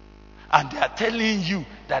 And they are telling you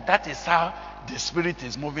that that is how the spirit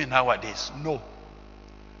is moving nowadays. No.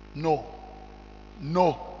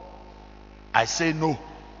 I say no.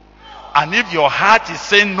 And if your heart is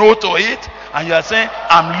saying no to it, and you are saying,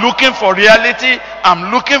 I'm looking for reality,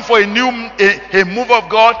 I'm looking for a move of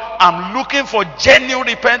God, I'm looking for genuine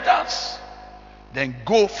repentance, then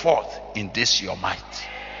go forth in this your might.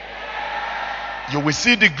 You will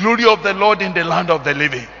see the glory of the Lord in the land of the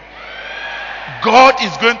living. God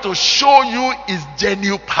is going to show you his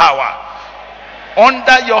genuine power.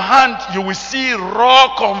 Under your hand, you will see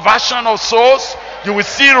raw conversion of souls. You will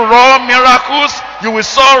see raw miracles. You will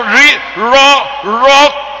see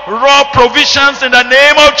raw provisions in the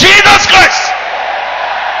name of Jesus Christ.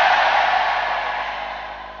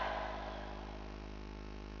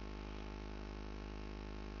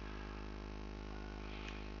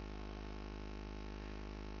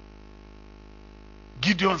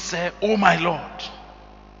 Gideon said, "Oh my Lord,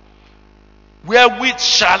 wherewith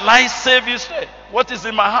shall I save Israel? What is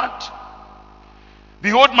in my hand?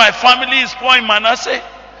 Behold, my family is poor in Manasseh.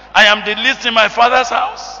 I am the least in my father's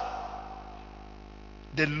house."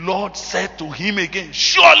 The Lord said to him again,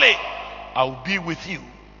 "Surely I will be with you,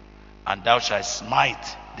 and thou shalt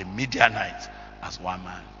smite the Midianites as one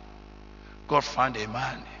man." God found a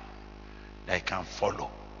man that he can follow.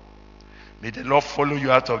 May the Lord follow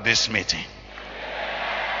you out of this meeting.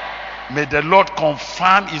 May the Lord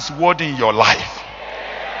confirm his word in your life.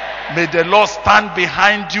 May the Lord stand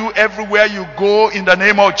behind you everywhere you go in the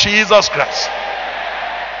name of Jesus Christ.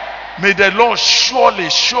 May the Lord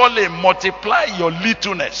surely multiply your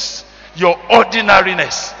littleness, your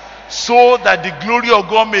ordinariness, so that the glory of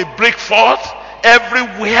God may break forth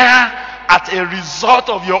everywhere as a result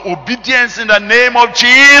of your obedience in the name of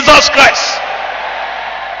Jesus Christ.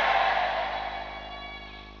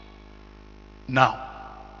 Now,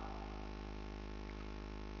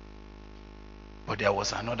 but there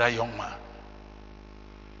was another young man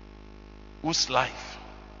whose life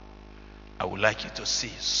I would like you to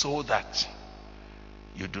see, so that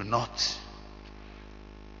you do not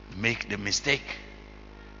make the mistake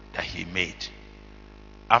that he made.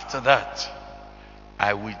 After that,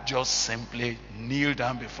 I will just simply kneel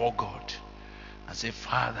down before God and say,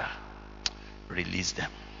 Father, release them.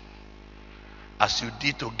 As you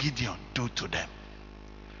did to Gideon, do to them.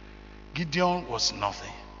 Gideon was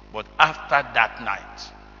nothing. But after that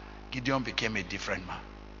night, Gideon became a different man.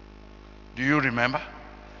 Do you remember?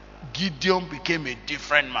 Gideon became a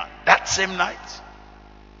different man. That same night,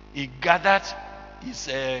 he gathered his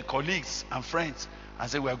colleagues and friends and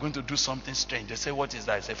said, we are going to do something strange. They said, what is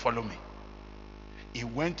that? He said, follow me. He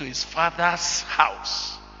went to his father's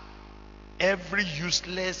house. Every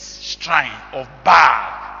useless shrine of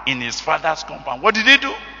Baal in his father's compound. What did he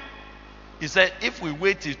do? He said, if we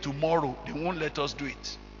wait till tomorrow, they won't let us do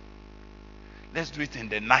it. Let's do it in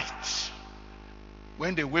the night.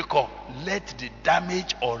 When they wake up, let the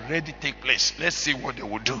damage already take place. Let's see what they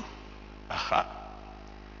will do.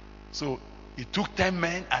 So he took 10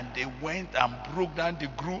 men and they went and broke down the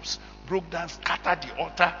groups, broke down, scattered the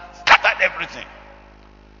altar, scattered everything.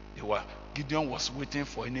 Gideon was waiting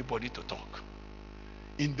for anybody to talk.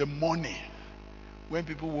 In the morning, when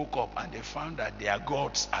people woke up and they found that their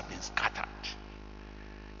gods had been scattered,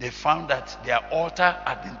 they found that their altar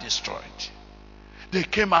had been destroyed. They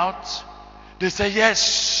came out. They said,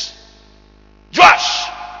 yes, Joash,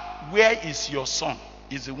 where is your son?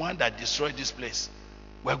 He's the one that destroyed this place.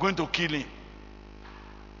 We're going to kill him.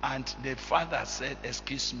 And the father said,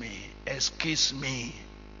 excuse me.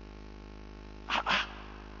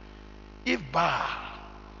 If Baal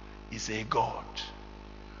is a god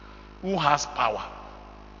who has power,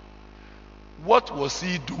 what was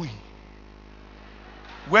he doing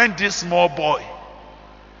when this small boy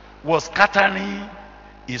was scattering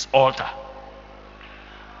his altar?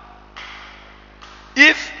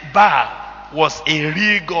 If Baal was a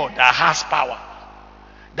real God that has power,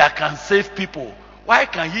 that can save people, why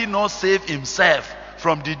can he not save himself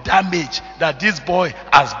from the damage that this boy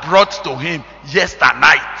has brought to him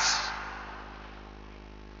yesternight?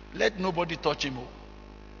 Let nobody touch him.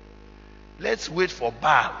 Let's wait for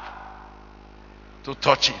Baal to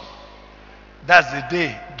touch him. That's the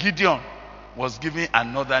day Gideon was given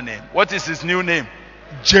another name. What is his new name?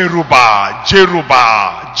 Jerubbaal.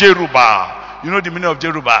 You know the meaning of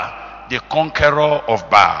Jerubbaal? The conqueror of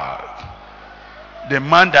Baal. The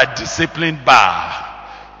man that disciplined Baal.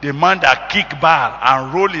 The man that kicked Baal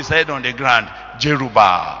and rolled his head on the ground.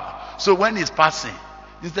 Jerubbaal. So when he's passing,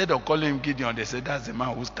 instead of calling him Gideon, they say, that's the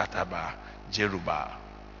man who scattered Baal. Jerubbaal.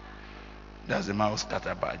 That's the man who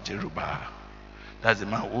scattered Baal. Jerubbaal. That's the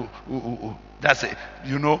man who that's it.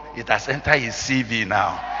 You know, it has entered his CV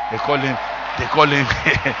now. They call him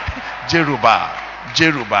Jerubbaal.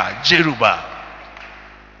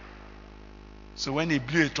 So when he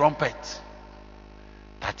blew a trumpet,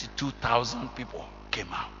 32,000 people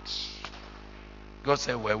came out. God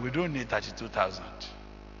said, well, we don't need 32,000.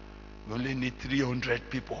 We only need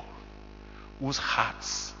 300 people whose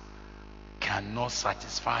hearts cannot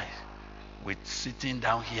satisfy with sitting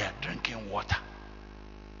down here drinking water.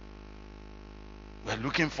 We're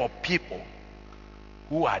looking for people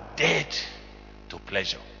who are dead to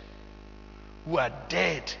pleasure, who are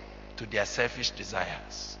dead to their selfish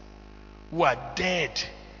desires, who are dead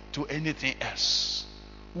to anything else,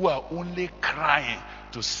 who are only crying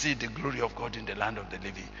to see the glory of God in the land of the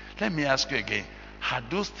living. Let me ask you again, are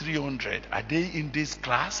those 300, are they in this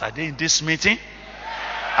class? Are they in this meeting?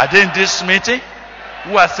 Are they in this meeting?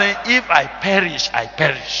 Who are saying, if I perish, I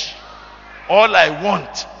perish. All I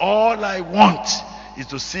want is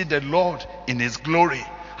to see the Lord in his glory.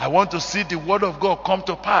 I want to see the word of God come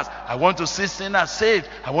to pass. I want to see sinners saved.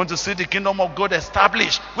 I want to see the kingdom of God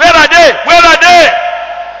established. Where are they? Where are they?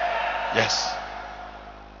 Yes.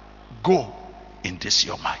 Go in this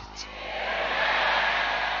your might.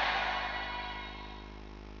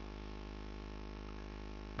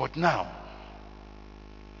 But now,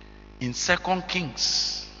 in 2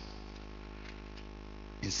 Kings,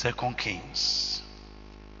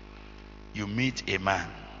 you meet a man.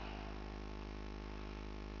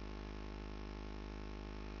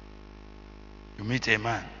 You meet a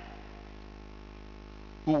man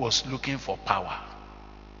who was looking for power,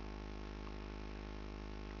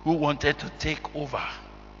 who wanted to take over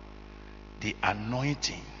the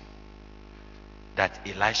anointing that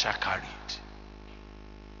Elisha carried.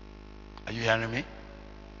 Are you hearing me?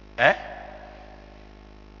 Eh?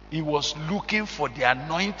 He was looking for the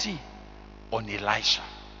anointing on Elisha.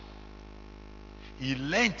 He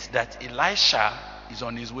learned that Elisha is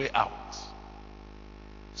on his way out.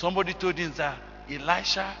 Somebody told him that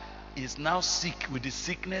Elisha is now sick with the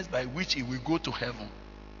sickness by which he will go to heaven.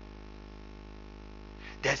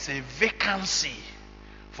 There's a vacancy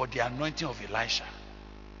for the anointing of Elisha.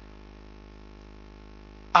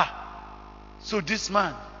 So this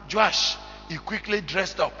man, Joash, he quickly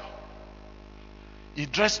dressed up. He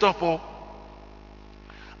dressed up,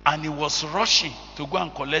 and he was rushing to go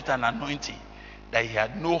and collect an anointing that he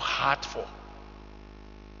had no heart for.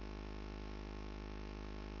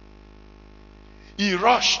 He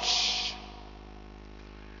rushed.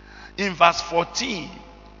 In verse 14,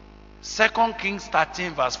 2 Kings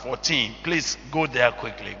 13 verse 14. Please go there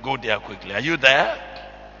quickly. Go there quickly. Are you there?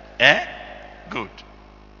 Good.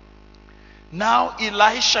 Now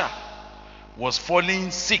Elisha was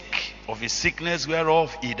falling sick of his sickness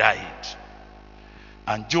whereof he died.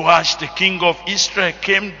 And Joash the king of Israel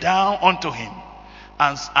came down unto him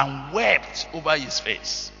and wept over his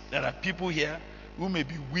face. There are people here who may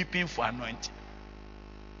be weeping for anointing.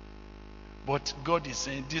 But God is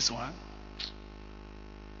saying this one,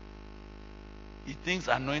 he thinks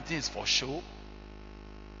anointing is for show.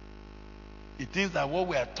 He thinks that what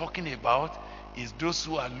we are talking about is those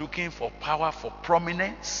who are looking for power, for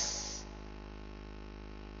prominence.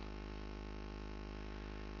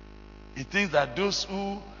 He thinks that those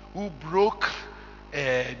who broke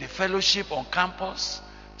the fellowship on campus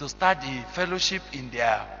to start the fellowship in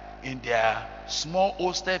their small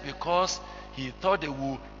hostel because he thought they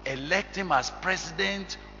would elect him as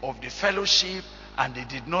president of the fellowship, and they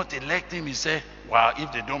did not elect him. He said, well,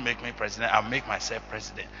 if they don't make me president, I'll make myself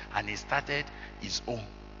president. And he started his own.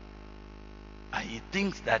 And he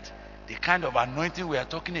thinks that the kind of anointing we are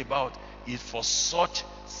talking about is for such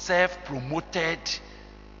self-promoted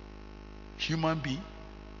human being.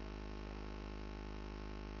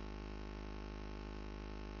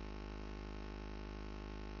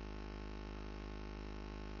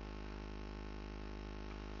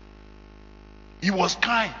 He was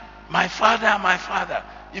crying, my father, my father.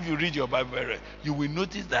 If you read your Bible, you will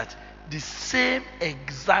notice that the same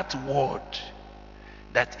exact word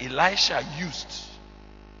that Elisha used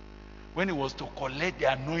when he was to collect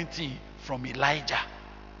the anointing from Elijah.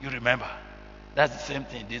 You remember? That's the same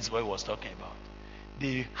thing this boy was talking about.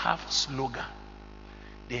 They have slogan,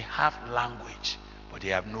 they have language, but they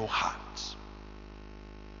have no heart.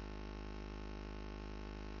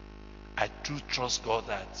 I do trust God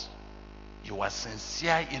that you are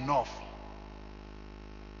sincere enough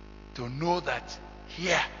to know that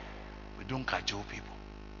here we don't cajole people.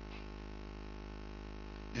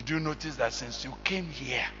 Did you notice that since you came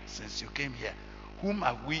here, whom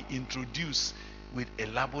have we introduced with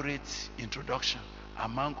elaborate introduction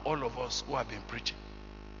among all of us who have been preaching?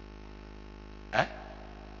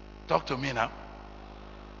 Talk to me now.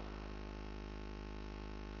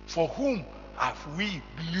 For whom have we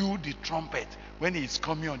blew the trumpet when he is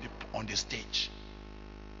coming on the stage?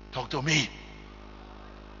 Talk to me.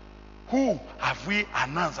 Who have we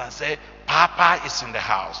announced and said, Papa is in the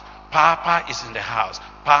house, Papa is in the house,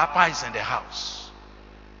 Papa is in the house?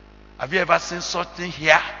 Have you ever seen such thing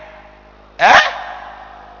here?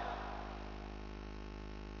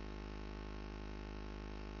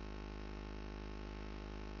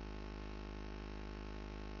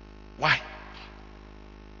 Why?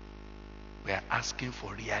 We are asking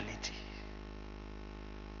for reality.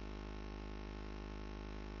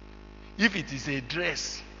 If it is a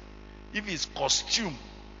dress, if it's costume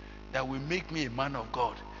that will make me a man of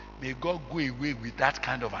God, may God go away with that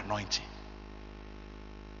kind of anointing.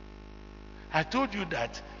 I told you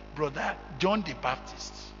that brother John the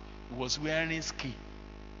Baptist was wearing skin.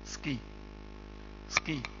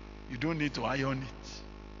 You don't need to iron it.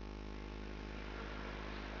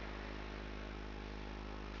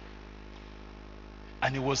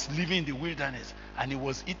 And he was living in the wilderness, and he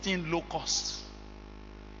was eating locusts.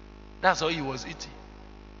 That's all he was eating.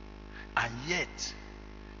 And yet,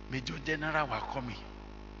 major general were coming.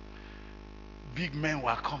 Big men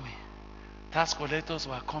were coming. Tax collectors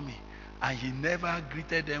were coming. And he never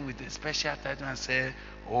greeted them with a special title and said,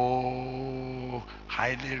 oh,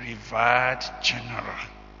 highly revered general.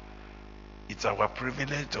 It's our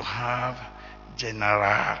privilege to have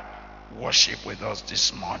general worship with us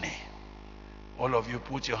this morning. All of you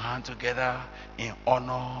put your hand together in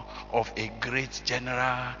honor of a great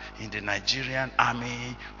general in the Nigerian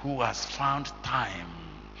army who has found time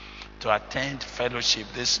to attend fellowship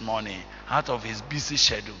this morning out of his busy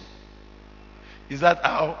schedule. Is that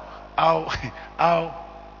how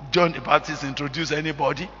John the Baptist introduce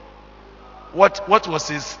anybody? What was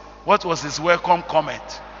his welcome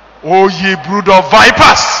comment? Oh, ye brood of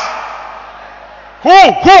vipers!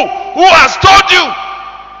 Who has told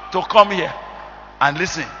you to come here? And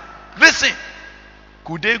listen.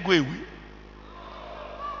 Could they go away?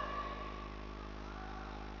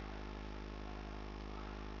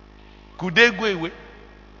 Could they go away?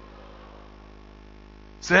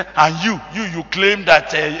 Say, and you claim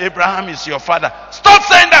that Abraham is your father. Stop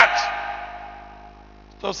saying that.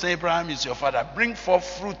 Stop saying Abraham is your father. Bring forth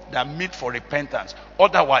fruit that meet for repentance.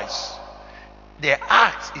 Otherwise, the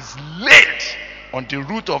axe is laid on the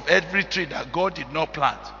root of every tree that God did not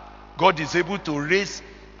plant. God is able to raise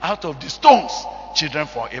out of the stones children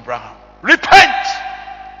for Abraham. Repent!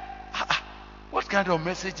 What kind of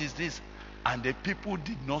message is this? And the people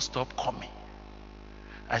did not stop coming.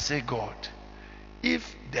 I say, God,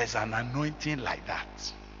 if there's an anointing like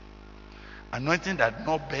that, anointing that does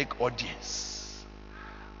not beg audience,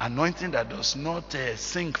 anointing that does not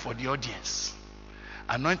sing for the audience,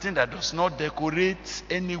 anointing that does not decorate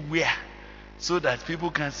anywhere, so that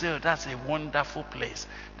people can say, oh, that's a wonderful place,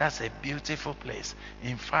 that's a beautiful place.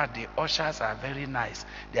 In fact, the ushers are very nice,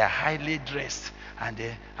 they are highly dressed. And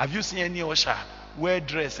have you seen any usher wear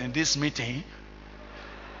dress in this meeting?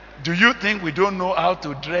 Do you think we don't know how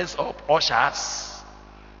to dress up ushers?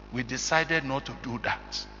 We decided not to do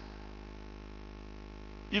that.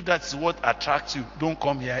 If that's what attracts you, don't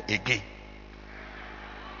come here again.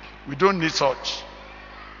 We don't need such.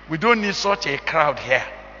 We don't need such a crowd here.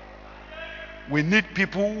 We need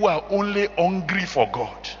people who are only hungry for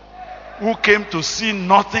God, who came to see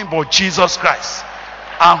nothing but Jesus Christ,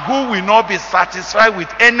 and who will not be satisfied with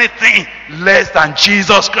anything less than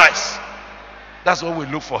Jesus Christ. That's what we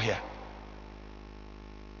look for here.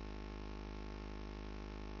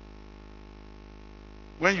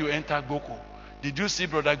 When you enter Boko, did you see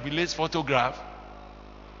Brother Gbile's photograph?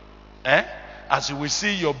 As you will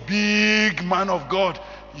see your big man of God,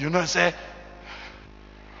 say,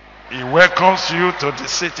 he welcomes you to the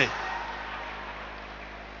city.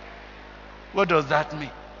 What does that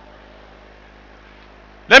mean?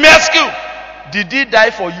 Let me ask you, did he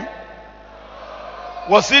die for you?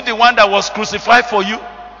 Was he the one that was crucified for you?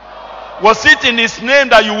 Was it in his name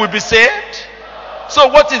that you will be saved? So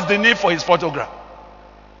what is the need for his photograph?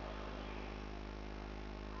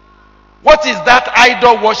 What is that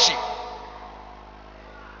idol worship?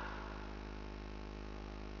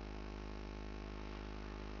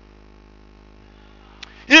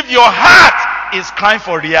 If your heart is crying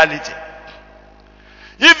for reality,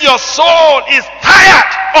 if your soul is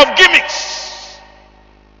tired of gimmicks,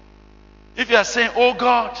 if you are saying, oh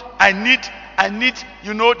God, I need,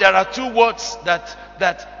 there are two words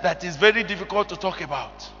that is very difficult to talk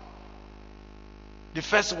about. The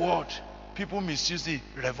first word, people misuse it,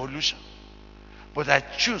 revolution. But I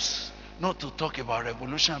choose not to talk about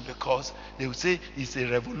revolution because they will say he's a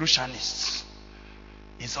revolutionist.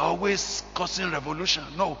 He's always causing revolution.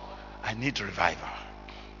 No, I need revival.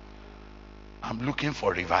 I'm looking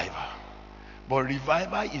for revival. But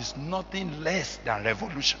revival is nothing less than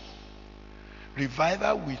revolution.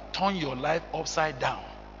 Revival will turn your life upside down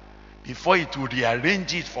before it will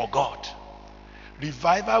rearrange it for God.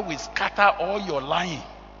 Revival will scatter all your lying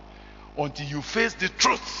until you face the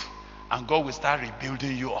truth, and God will start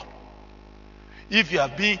rebuilding you up. If you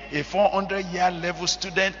have been a 400-year level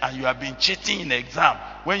student and you have been cheating in exam,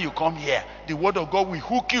 when you come here, the word of God will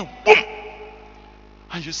hook you. Boom!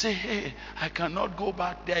 And you say, hey, I cannot go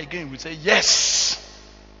back there again. We say, yes.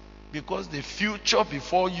 Because the future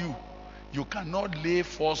before you, you cannot lay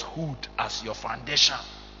falsehood as your foundation.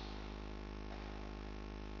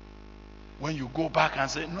 When you go back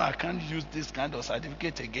and say, no, I can't use this kind of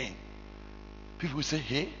certificate again. People will say,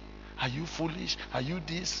 hey, are you foolish? Are you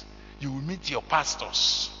this? You will meet your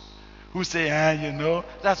pastors who say,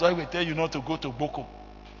 that's why we tell you not to go to Boko.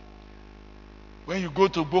 When you go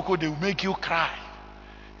to Boko, they will make you cry.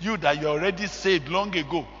 You that you are already saved long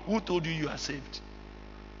ago, who told you are saved?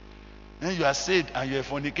 Then you are saved and you are a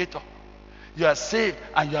fornicator. You are saved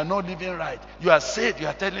and you are not living right. You are saved, you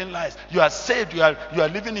are telling lies. You are saved, you are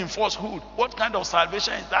living in falsehood. What kind of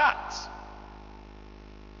salvation is that?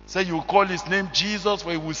 Say you call his name Jesus, for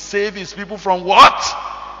he will save his people from what?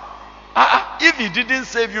 If he didn't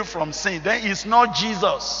save you from sin, then it's not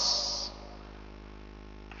Jesus.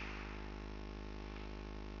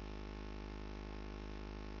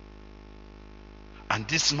 And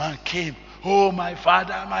this man came. Oh, my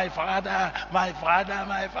father, my father, my father,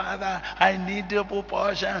 my father. I need double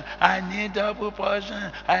portion. I need double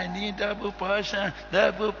portion. I need double portion.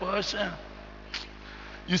 Double portion.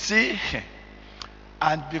 You see?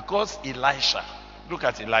 And because Elisha Look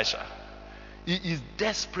at Elisha. He is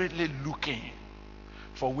desperately looking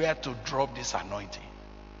for where to drop this anointing.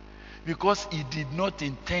 Because he did not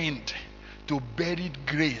intend to bury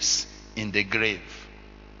grace in the grave.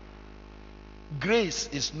 Grace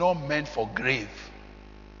is not meant for grave.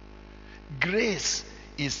 Grace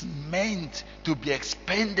is meant to be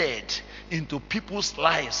expanded into people's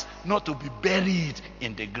lives, not to be buried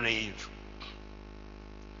in the grave.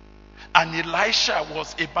 And Elisha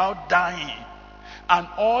was about dying. And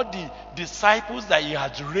all the disciples that he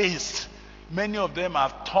had raised, many of them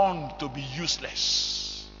have turned to be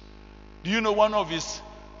useless. Do you know one of his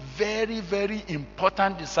very, very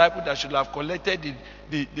important disciples that should have collected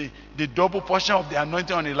the double portion of the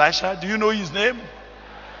anointing on Elisha? Do you know his name?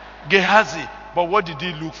 Gehazi. But what did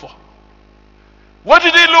he look for? What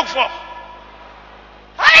did he look for?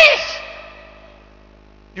 Hey!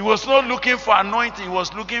 He was not looking for anointing. He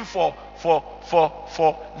was looking for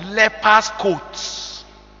leper's coats,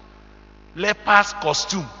 leper's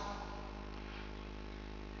costume.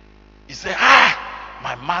 He said,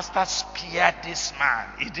 my master spared this man.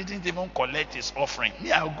 He didn't even collect his offering.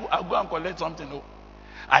 Me, I'll go and collect something. No.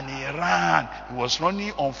 And he ran. He was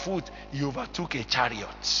running on foot. He overtook a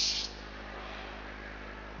chariot.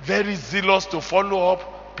 Very zealous to follow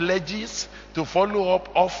up pledges, to follow up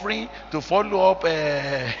offering, to follow up.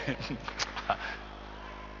 And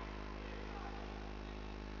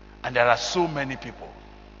there are so many people.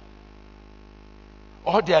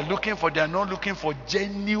 All they are looking for, they are not looking for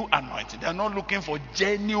genuine anointing. They are not looking for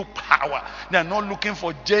genuine power. They are not looking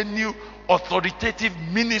for genuine authoritative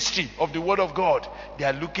ministry of the word of God. They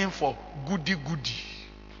are looking for goody.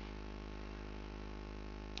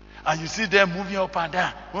 And you see them moving up and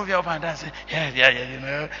down, say,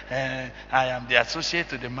 I am the associate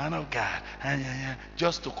to the man of God,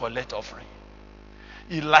 just to collect offering.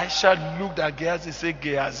 Elisha looked at Gehazi and said,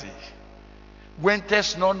 Gehazi, when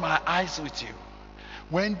test not my eyes with you,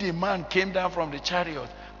 when the man came down from the chariot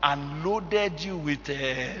and loaded you with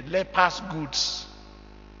leper's goods,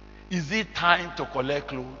 is it time to collect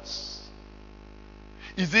clothes?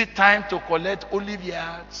 Is it time to collect olive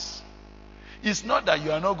yards? It's not that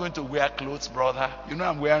you are not going to wear clothes, brother. You know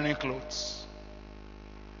I'm wearing clothes.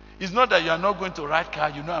 It's not that you are not going to ride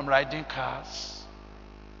cars. You know I'm riding cars.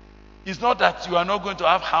 It's not that you are not going to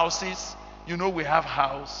have houses. You know we have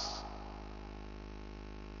house.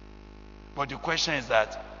 But the question is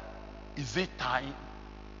that, is it time?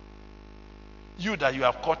 You that you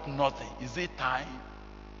have caught nothing, is it time?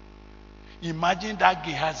 Imagine that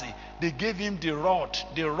Gehazi, they gave him the rod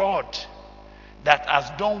that has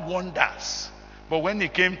done wonders. But when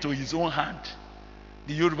it came to his own hand,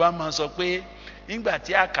 the Yoruba man said, "Ìgbà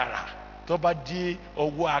tí àkàrà tó bá dé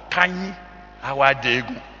ọwọ́ Akanni, àwa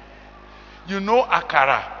dẹ́gun." You know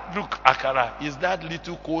akara. Look, akara is that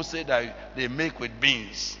little kose that they make with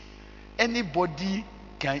beans. Anybody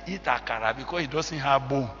can eat akara because it doesn't have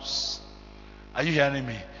bones. Are you hearing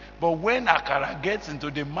me? But when akara gets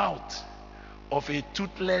into the mouth of a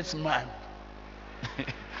toothless man,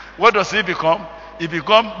 what does it become? It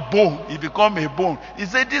becomes bone. It becomes a bone. He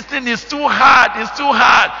said, this thing is too hard. It's too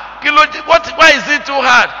hard. Why is it too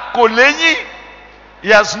hard? Kolenyi, he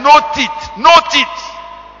has no teeth. No teeth.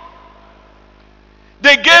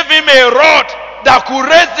 They gave him a rod that could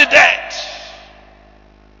raise the dead.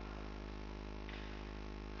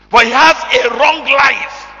 But he has a wrong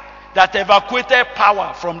life that evacuated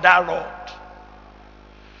power from that rod.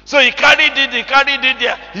 So he carried it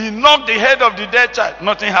there. He knocked the head of the dead child.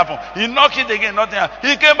 Nothing happened. He knocked it again. Nothing happened.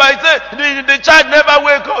 He came back. He said, the child never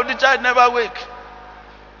wake. Oh, the child never wake.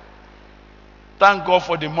 Thank God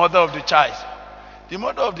for the mother of the child. The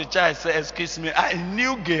mother of the child said, excuse me, I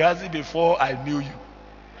knew Gehazi before I knew you.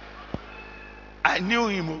 I knew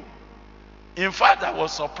him. In fact, I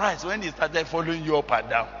was surprised when he started following you up and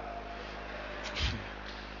down.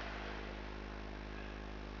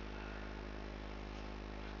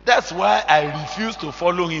 That's why I refuse to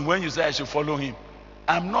follow him when you say I should follow him.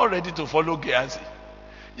 I'm not ready to follow Gehazi.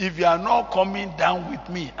 If you are not coming down with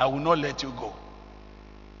me, I will not let you go.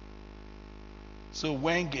 So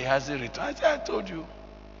when Gehazi returned, I said, I told you,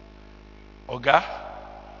 Oga,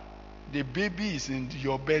 the baby is in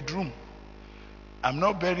your bedroom. I'm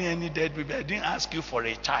not burying any dead baby. I didn't ask you for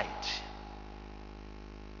a child.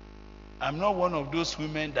 I'm not one of those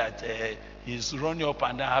women that is running up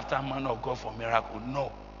and down after a man of God for miracle.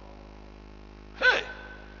 No. Hey,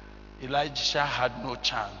 Elijah had no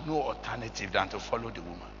chance, no alternative than to follow the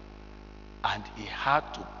woman. And he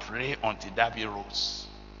had to pray until David rose.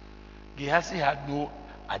 Gehazi had no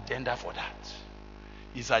agenda for that.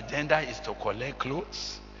 His agenda is to collect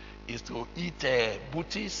clothes, is to eat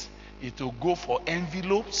booties, is to go for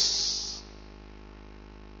envelopes.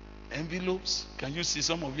 envelopes. Can you see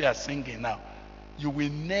some of you are singing now? You will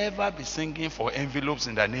never be singing for envelopes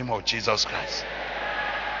in the name of Jesus Christ.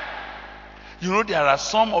 You know, there are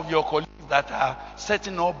some of your colleagues that are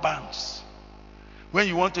setting up banks. When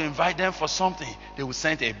you want to invite them for something, they will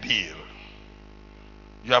send a bill.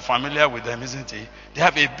 You are familiar with them, isn't it? They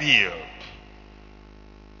have a bill.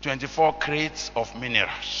 24 crates of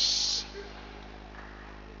minerals.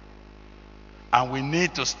 And we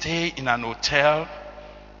need to stay in an hotel.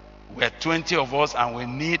 We're 20 of us and we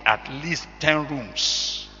need at least 10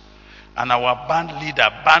 rooms. And our band leader,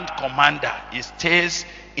 band commander, he stays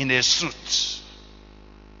in a suit.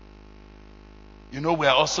 You know, we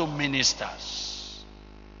are also ministers.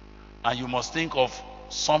 And you must think of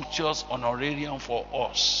sumptuous honorarium for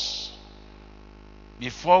us.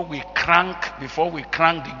 Before we crank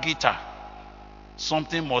the guitar,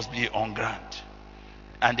 something must be on ground.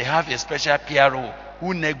 And they have a special PRO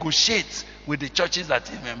who negotiates with the churches that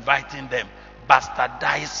is inviting them.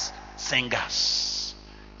 Bastardized singers.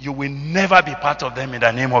 You will never be part of them in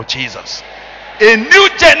the name of Jesus. A new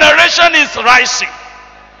generation is rising.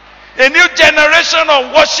 A new generation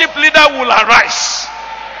of worship leaders will arise.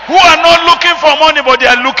 Who are not looking for money, but they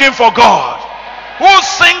are looking for God. Who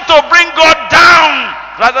sing to bring God down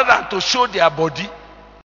rather than to show their body.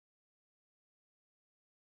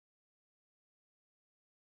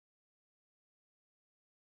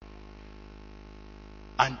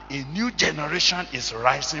 And a new generation is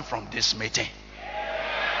rising from this meeting.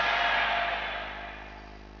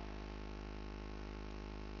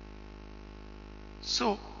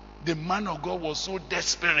 So the man of God was so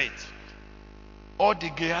desperate. All the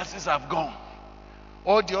Gehazi's have gone.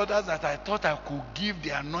 All the others that I thought I could give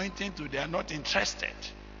the anointing to, they are not interested.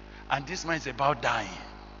 And this man is about dying.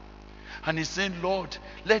 And he's saying, Lord,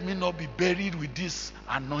 let me not be buried with this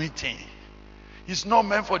anointing. It's not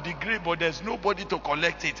meant for the grave, but there's nobody to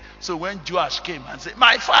collect it. So when Joash came and said,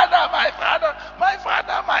 my father, my father, my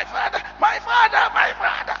father, my father, my father, my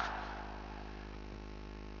father.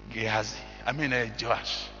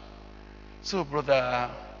 Joash. So brother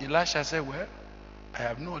Elisha said, well, I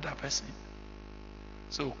have no other person.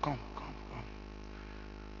 So come.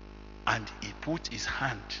 And he put his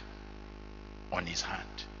hand on his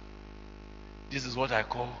hand. This is what I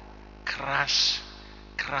call crash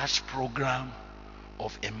program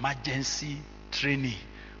of emergency training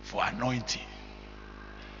for anointing.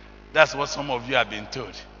 That's what some of you have been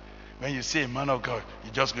told. When you see a man of God,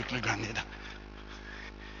 you just quickly go and kneel down.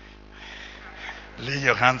 Lay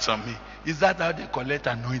your hands on me. Is that how they collect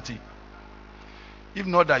anointing? If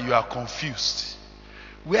not that you are confused.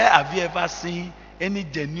 Where have you ever seen any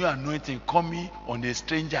genuine anointing coming on a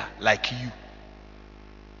stranger like you?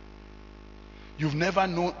 You've never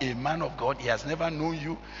known a man of God. He has never known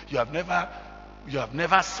you. You have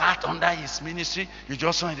never sat under his ministry. You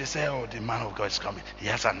just saw him, they say, oh, the man of God is coming. He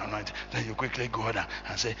has an anointing. Then you quickly go down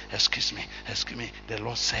and say, excuse me. The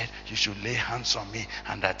Lord said you should lay hands on me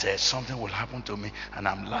and that something will happen to me. And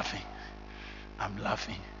I'm laughing.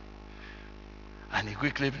 And he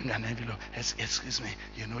quickly brings an envelope. Excuse me,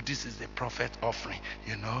 this is the prophet offering,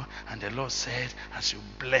 and the Lord said, as you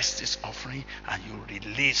bless this offering and you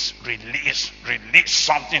release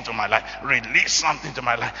something to my life,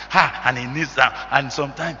 and he kneels down, and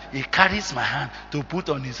sometimes he carries my hand to put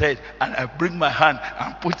on his head, and I bring my hand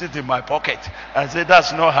and put it in my pocket. I say,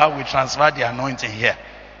 that's not how we transfer the anointing here.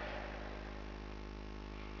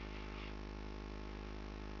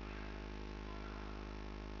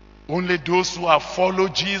 Only those who have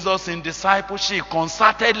followed Jesus in discipleship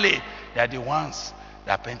concertedly, they are the ones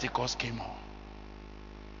that Pentecost came on.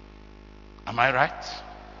 Am I right?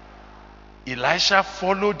 Elisha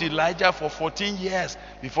followed Elijah for 14 years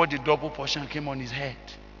before the double portion came on his head.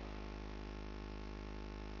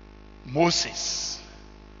 Moses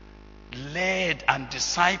led and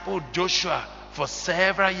discipled Joshua for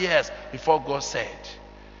several years before God said,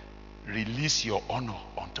 release your honor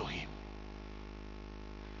unto him.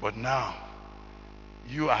 But now,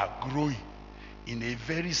 you are growing in a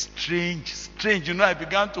very strange. I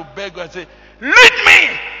began to beg God and say, rid me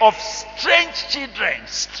of strange children.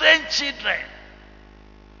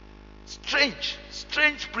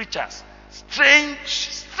 Strange preachers.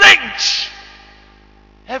 Strange.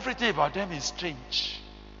 Everything about them is strange.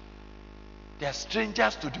 They are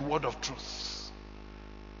strangers to the word of truth.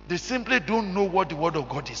 They simply don't know what the word of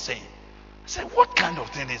God is saying. I said, what kind of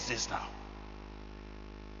thing is this now?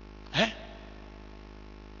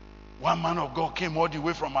 One man of God came all the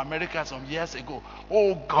way from America some years ago.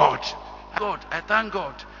 Oh God, I thank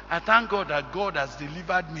God that God has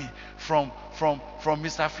delivered me from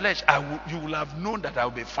Mr. Flesh. You will have known that I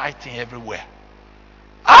will be fighting everywhere.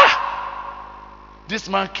 This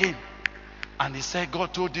man came and he said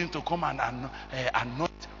God told him to come and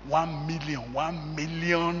anoint 1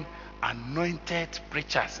 million anointed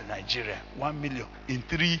preachers in Nigeria. 1 million in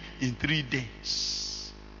three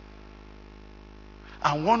days.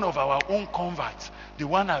 And one of our own converts, the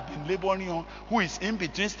one I've been laboring on, who is in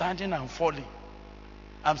between standing and falling,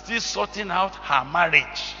 I'm still sorting out her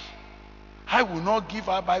marriage. I will not give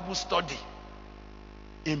her Bible study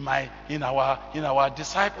in our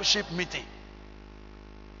discipleship meeting.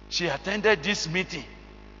 She attended this meeting.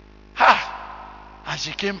 And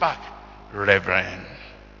she came back, Reverend.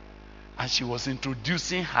 And she was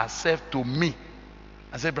introducing herself to me.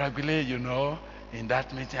 I said, Gbile, in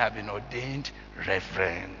that meeting I've been ordained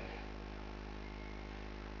Reverend.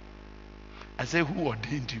 I said, who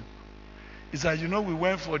ordained you? He said, we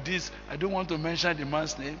went for this. I don't want to mention the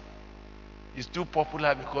man's name. It's too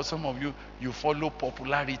popular because some of you follow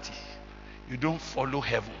popularity. You don't follow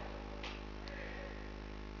heaven.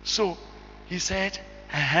 So he said,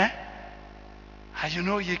 and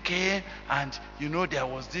you came and there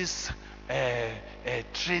was this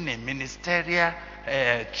training, ministerial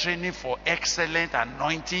training for excellent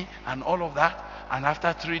anointing and all of that. And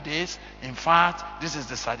after 3 days, in fact, this is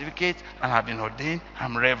the certificate and I've been ordained.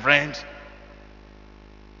 I'm Reverend.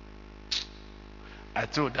 I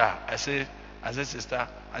told her, I said, sister,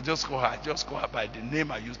 I just call her by the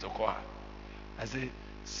name I used to call her. I said,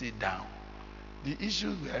 sit down. The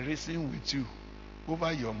issues we are raising with you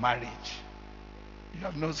over your marriage, you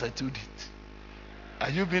have not settled it. Are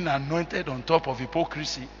you being anointed on top of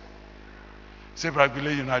hypocrisy? Say,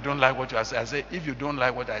 Gbile, I don't like what you are saying. I said, if you don't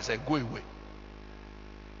like what I said, go away.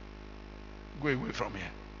 Go away from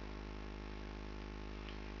here.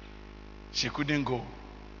 She couldn't go.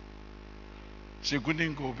 She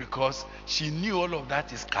couldn't go because she knew all of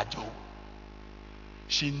that is cajole.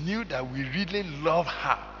 She knew that we really love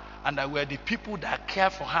her and that we are the people that care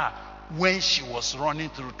for her when she was running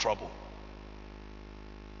through trouble.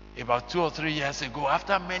 About 2 or 3 years ago,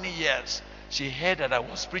 after many years, she heard that I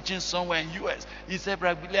was preaching somewhere in U.S. He said,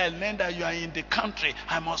 Gbile, I learned that you are in the country.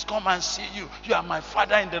 I must come and see you. You are my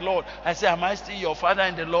father in the Lord. I said, am I still your father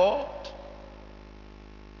in the Lord?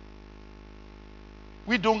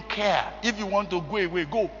 We don't care. If you want to go away,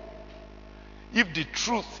 go. If the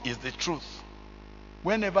truth is the truth,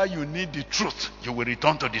 whenever you need the truth, you will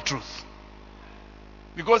return to the truth.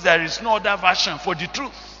 Because there is no other version for the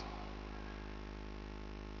truth.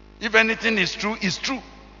 If anything is true, it's true.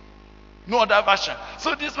 No other version.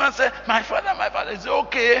 So this man said, my father. He said,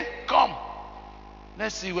 okay, come.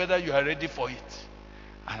 Let's see whether you are ready for it.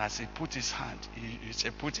 And as he put his hand, he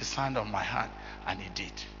said, put his hand on my hand. And he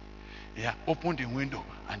did. Yeah, open the window.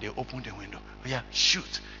 And they opened the window. Yeah,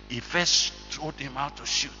 shoot. He first taught him how to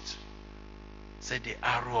shoot. Said the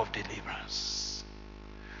arrow of deliverance.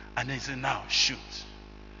 And then he said, now shoot.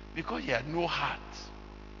 Because he had no heart.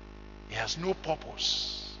 He has no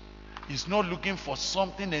purpose. He's not looking for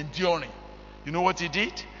something enduring. You know what he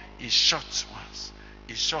did? He shot once.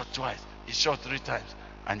 He shot twice. He shot 3 times.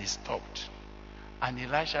 And he stopped. And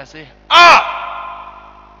Elisha said,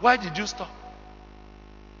 why did you stop?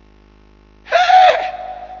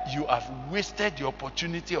 Hey! You have wasted the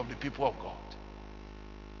opportunity of the people of God.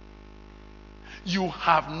 You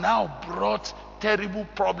have now brought terrible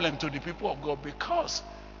problem to the people of God because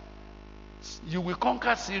you will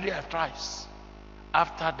conquer Syria thrice.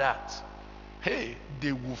 After that, hey,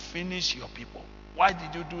 they will finish your people. Why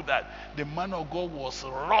did you do that? The man of God was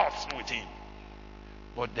wroth with him.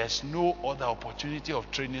 But there's no other opportunity of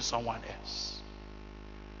training someone else.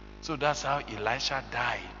 So that's how Elisha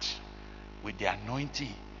died, with the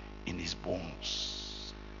anointing in his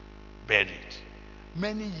bones, buried.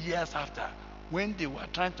 Many years after, when they were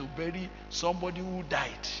trying to bury somebody who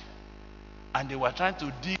died, and they were trying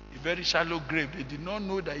to dig a very shallow grave, they did not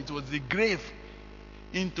know that it was the grave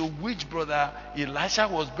into which brother Elisha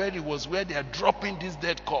was buried was where they are dropping this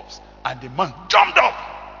dead corpse. And the man jumped up.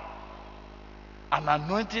 An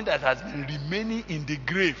anointing that has been remaining in the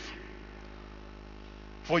grave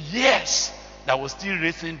for years, that was still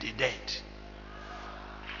raising the dead.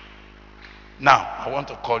 Now, I want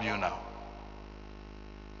to call you now.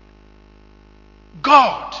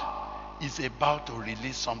 God is about to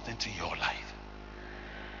release something to your life.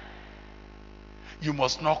 You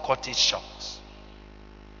must not cut it short.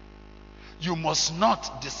 You must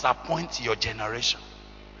not disappoint your generation.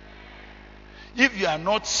 If you are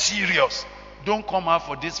not serious, don't come out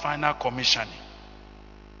for this final commissioning.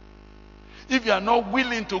 If you are not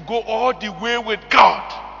willing to go all the way with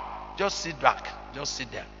God, just sit back. Just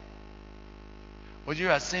sit there. But you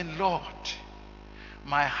are saying, Lord,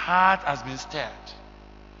 my heart has been stirred.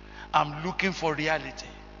 I'm looking for reality.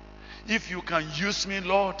 If you can use me,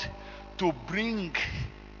 Lord, to bring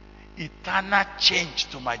eternal change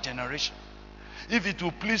to my generation. If it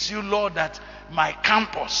will please you, Lord, that my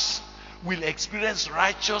campus will experience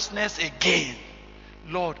righteousness again,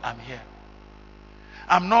 Lord, I'm here.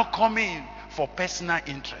 I'm not coming for personal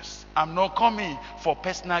interest. I'm not coming for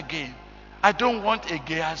personal gain. I don't want a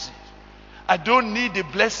Gehazi. I don't need the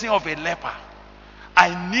blessing of a leper.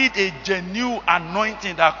 I need a genuine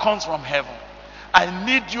anointing that comes from heaven. I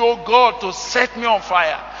need you, oh God, to set me on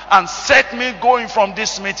fire and set me going from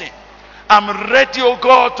this meeting. I'm ready, oh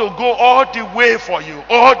God, to go all the way for you.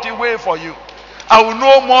 All the way for you. I will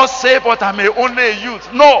no more say, but I'm only a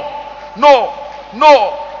youth. No,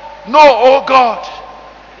 oh God.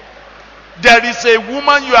 There is a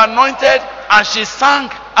woman you anointed, and she sang,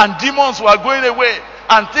 and demons were going away,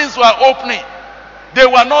 and things were opening. They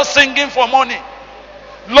were not singing for money.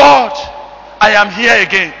 Lord, I am here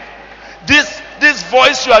again. This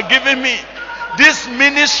voice you are giving me, this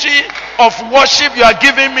ministry of worship you are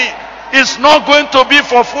giving me, is not going to be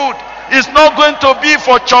for food. It's not going to be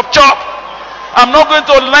for chop. I'm not going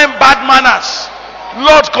to learn bad manners.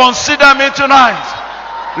 Lord, consider me tonight.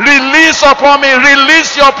 Release upon me.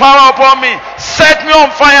 Release your power upon me. Set me on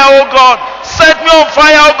fire, oh God. Set me on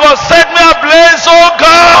fire, oh God. Set me ablaze, oh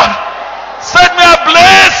God. Set me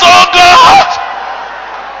ablaze, oh God.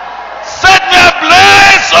 Set me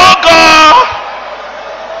ablaze, oh God.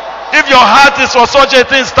 If your heart is for such a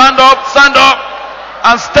thing, stand up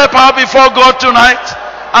and step out before God tonight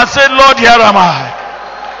and say, Lord, here am I.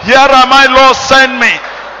 Here am I, Lord, send me.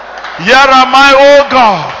 Here am I, oh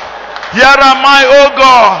God. Here am I, oh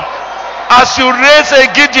God. As you raise a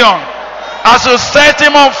Gideon, as you set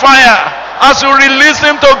him on fire, as you release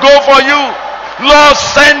him to go for you, Lord,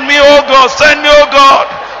 send me, oh God. Send me, oh God.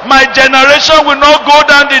 My generation will not go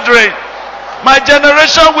down the drain. My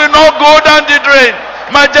generation will not go down the drain.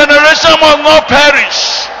 My generation will not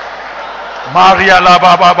perish. Maria la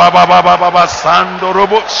baba baba baba baba sando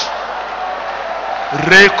robos.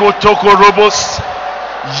 Reko toko robos.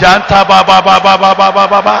 Yanta baba baba baba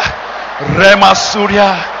baba. Rema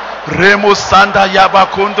Surya. Remo sanda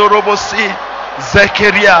yabakondo robosi.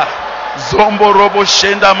 Zekeria. Zombo robo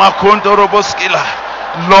shenda makondo roboskila.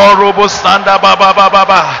 Lord robo sanda baba baba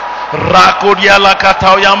baba. Rakoria la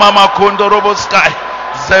katao yama kondo roboskai.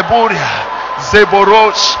 Zeburia.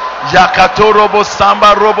 Zeborosh, Yakato robo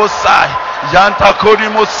samba robo sai, Yanta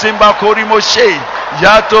korimo simba korimo she,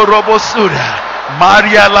 Yato robo sura,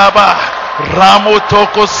 Maria laba, Ramo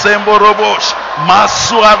toko sembo robosh,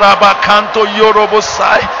 Masua raba kanto yorobo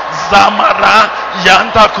sai, Zamara,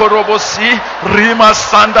 Yanta korobosi, Rima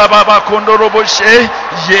sanda baba kondo robo she,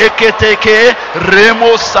 Yeketeke,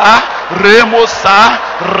 Remosa,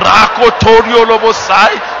 Rakotorio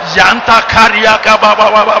lobosai, Yanta kariaka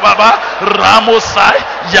baba baba baba, Ramosai,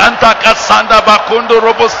 Yanta kasanda bakondo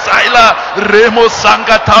robosaila,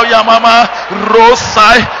 Remosanga tauya mama,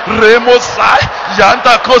 Rosai, Remosai,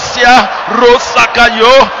 Yanta kosia,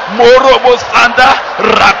 Rosakayo, Morobosanda,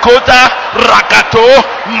 Rakota, Rakato,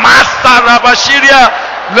 Master Rabashiria.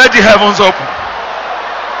 Let the heavens open.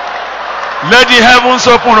 Let the heavens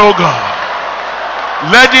open, oh God.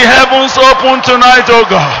 Let the heavens open tonight, oh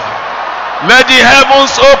God. Let the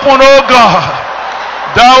heavens open, oh God.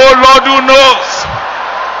 Thou, oh Lord, who knows.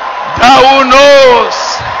 Thou who knows.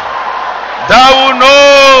 Thou who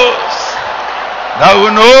knows. Thou who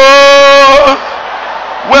knows.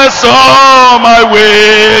 Where's all my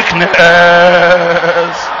weakness?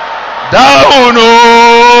 Thou who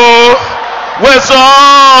knows. Where's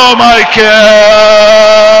all my care?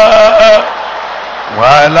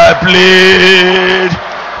 While I plead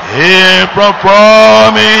in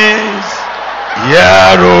promise,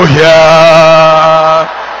 hear, oh hear,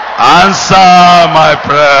 answer my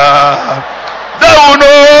prayer. Thou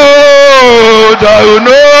know,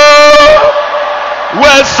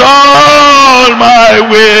 where's all my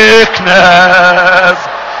weakness.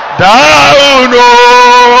 Thou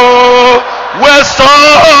know, where's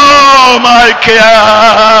all my care.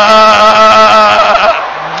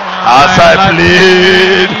 As I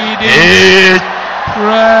plead it,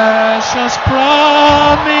 precious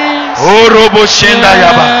promise. Oh, Roboshinda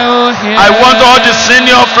Yaba. I want all the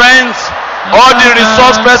senior friends, all the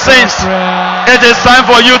resource persons. It is time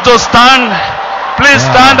for you to stand. Please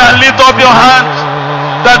stand and lift up your hand.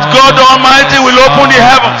 That God Almighty will open the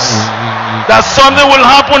heavens. That something will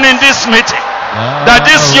happen in this meeting. That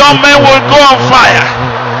this young man will go on fire.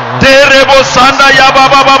 Derebo Sanda Yaba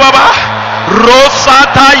Baba Baba.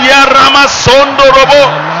 Rosata Yarama Sondo Robo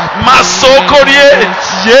Masokorie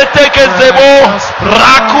Yeteke Zebo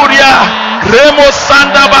Rakuria Remo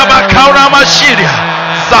Sanda Baba Kaurama Shiria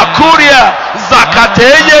Jekuria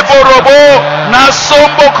zakateye borobo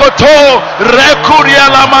nasombo koto rekuria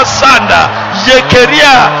la masanda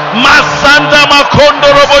yekeria masanda makondo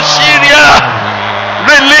robo shiria.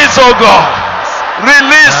 Release, oh God.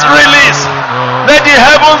 Release. Let the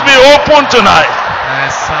heavens be open tonight.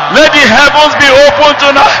 Let the heavens be open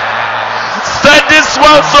tonight. Set this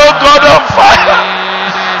one, oh God, on fire.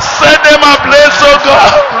 Set them ablaze, oh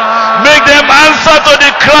God. Make them answer to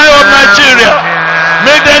the cry of Nigeria.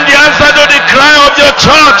 Make them the answer to the cry of your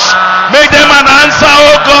church. Make them an answer,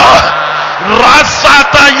 oh God.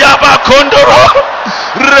 Rasata yaba kondoro.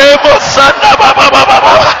 Rebo sanda baba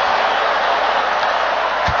baba.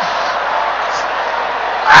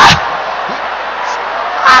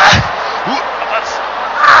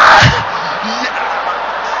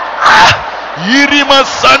 Yirima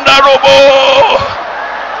sanda robo.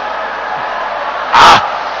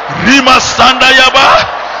 Rima sanda yaba.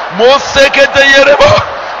 Mosekete yerebo.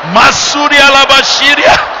 Masuri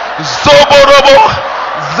alabashiria. Zoborobo.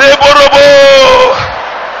 Zeborobo.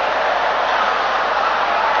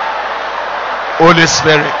 Holy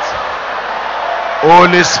Spirit.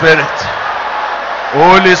 Holy Spirit.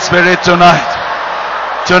 Holy Spirit tonight.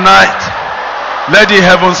 Tonight. Let the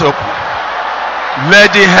heavens open.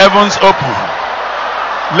 Let the heavens open.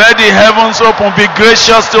 Let the heavens open. Be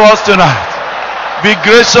gracious to us tonight. Be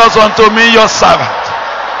gracious unto me, your servant.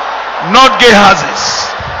 Not Gehazis.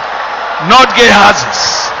 Not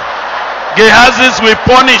Gehazis. Gehazis will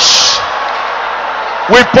punish.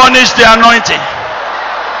 We punish the anointing.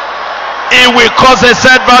 It will cause a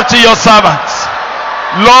setback to your servants.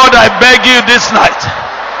 Lord, I beg you this night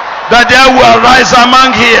that there will arise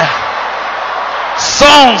among here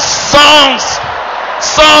sons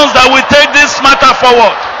that will take this matter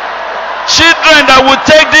forward. Children that will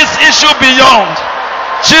take this issue beyond.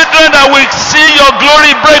 Children that will see your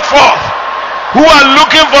glory break forth. Who are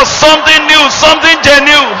looking for something new, something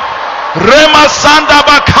genuine. Rema Santa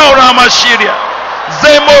Bakaura Mashiria.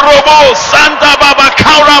 Zemorobo Santa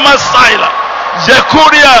Babakaura Masaila.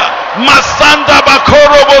 Jekuria Masanta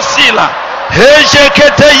Bakorobo Sila.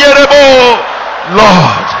 Hejekete Yerebo.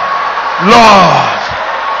 Lord.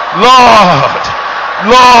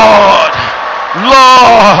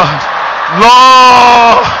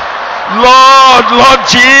 Lord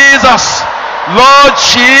Jesus. Lord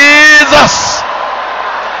Jesus.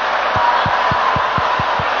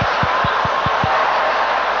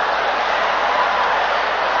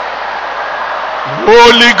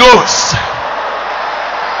 Holy Ghost.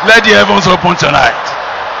 Let the heavens open tonight.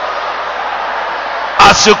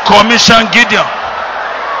 As you commission Gideon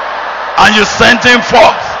and you sent him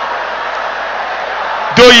forth,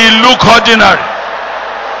 though he look ordinary,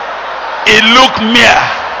 he look mere,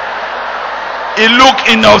 he look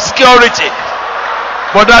in obscurity,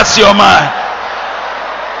 but that's your man.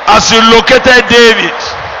 As you located David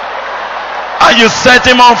and you set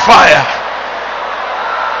him on fire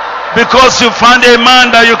because you found a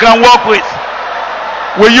man that you can walk with,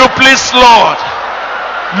 will you please, Lord,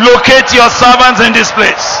 locate your servants in this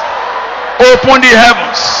place? Open the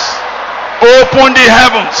heavens. Open the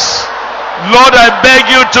heavens. Lord, I beg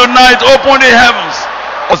you tonight, open the heavens.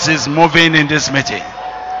 What is moving in this meeting?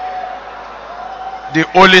 The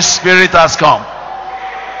Holy Spirit has come.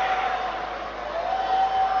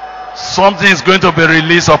 Something is going to be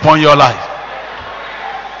released upon your life.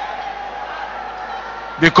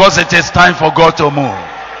 Because it is time for God to move.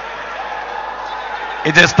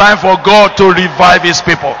 It is time for God to revive his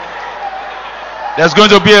people. There's going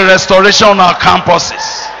to be a restoration on our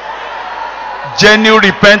campuses. Genuine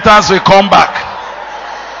repentance will come back.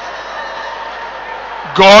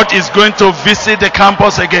 God is going to visit the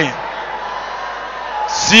campus again.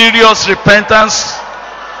 Serious repentance,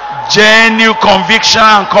 genuine conviction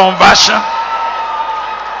and conversion,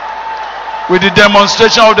 with the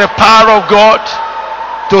demonstration of the power of God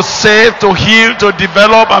to save, to heal, to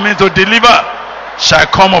develop, to deliver, shall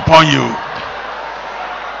come upon you.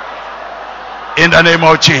 In the name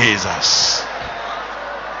of Jesus.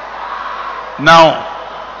 Now,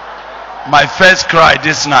 my first cry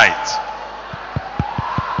this night,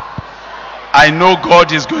 I know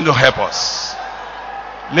God is going to help us.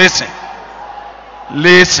 Listen.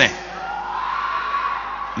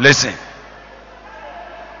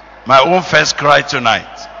 My own first cry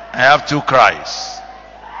tonight, I have two cries.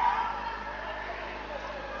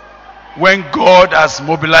 When God has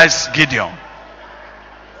mobilized Gideon,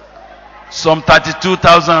 some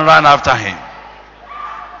 32,000 ran after him,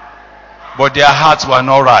 but their hearts were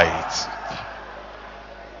not right.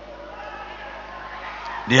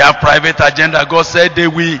 They have private agenda. God said they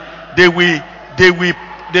will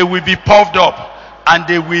be puffed up and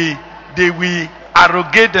they will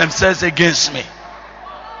arrogate themselves against me.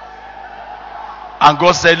 And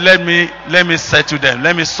God said, let me settle them.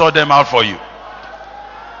 Let me sort them out for you.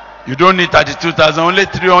 You don't need 32,000, only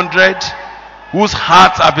 300 whose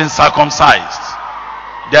hearts have been circumcised.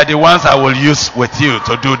 They are the ones I will use with you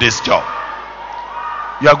to do this job.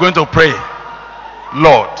 You are going to pray,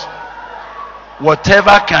 Lord,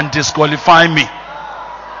 whatever can disqualify me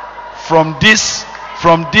from this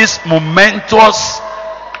momentous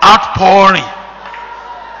outpouring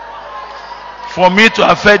for me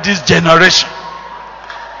to affect this generation,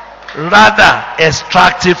 rather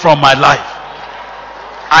extract it from my life.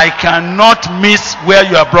 I cannot miss where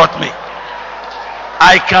you have brought me.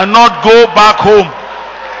 I cannot go back home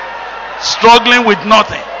struggling with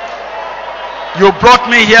nothing. You brought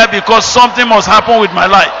me here because something must happen with my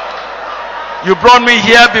life. You brought me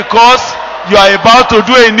here because you are about to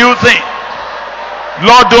do a new thing.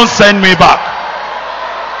 Lord, don't send me back.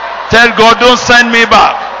 Tell God, don't send me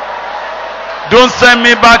back. Don't send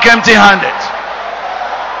me back empty-handed.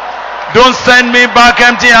 Don't send me back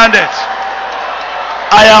empty-handed.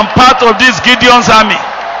 I am part of this Gideon's army.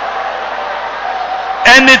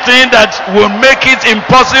 Anything that will make it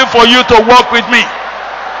impossible for you to work with me,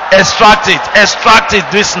 extract it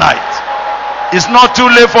this night. It's not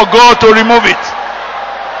too late for God to remove it.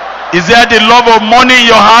 Is there the love of money in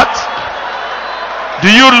your heart?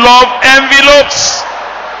 Do you love envelopes?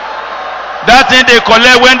 That thing they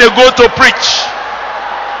collect when they go to preach.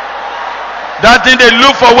 That thing they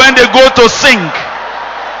look for when they go to sing.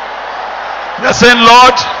 They're saying,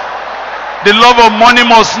 Lord, the love of money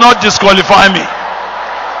must not disqualify me.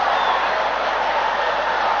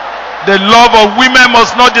 The love of women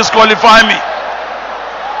must not disqualify me.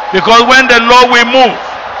 Because when the Lord will move,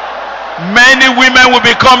 many women will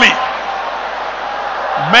be coming.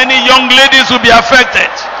 Many young ladies will be affected.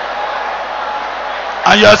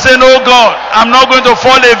 And you are saying, oh God, I'm not going to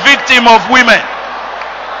fall a victim of women.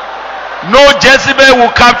 No Jezebel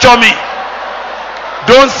will capture me.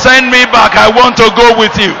 Don't send me back. I want to go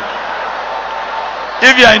with you.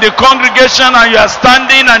 If you are in the congregation and you are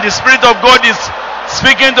standing and the Spirit of God is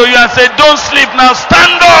speaking to you and say, don't sleep now,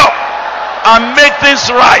 stand up and make things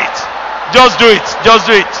right. Just do it. Just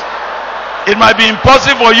do it. It might be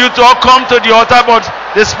impossible for you to all come to the altar, but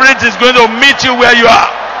the Spirit is going to meet you where you are.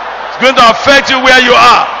 It's going to affect you where you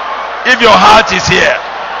are. If your heart is here.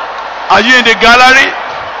 Are you in the gallery?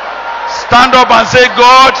 Stand up and say,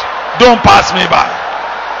 God, don't pass me by.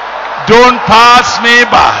 Don't pass me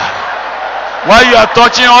by. While you are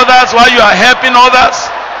touching others, while you are helping others,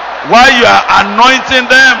 while you are anointing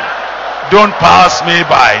them, don't pass me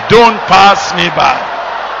by. Don't pass me by.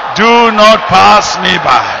 Do not pass me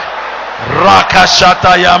by.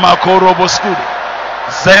 Rakashata yama koroboskuri.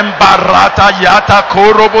 Zembarata yata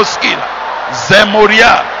koroboskila.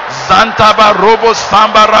 Zemoria. Zantaba robo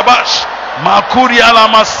samba rabash. Makuria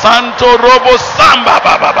lama santo robo samba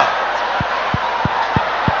bababa.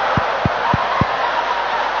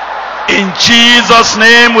 In Jesus'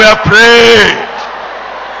 name we are prayed.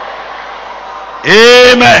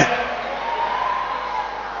 Amen.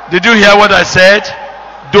 Did you hear what I said?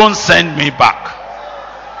 Don't send me back.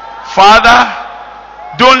 Father,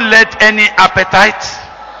 don't let any appetite,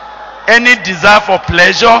 any desire for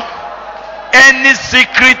pleasure, any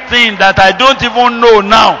secret thing that I don't even know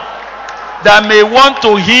now that may want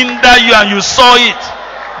to hinder you and you saw it,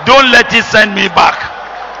 don't let it send me back.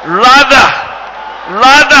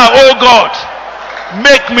 Rather, oh God,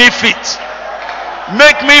 make me fit.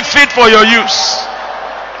 Make me fit for your use.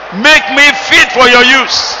 Make me fit for your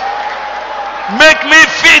use. Make me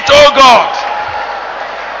fit, oh God.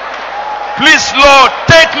 Please, Lord,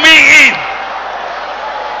 take me in.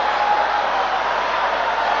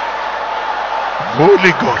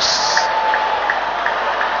 Holy Ghost.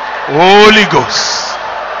 Holy Ghost.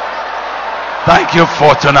 Thank you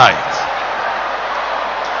for tonight.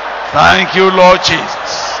 Thank you, Lord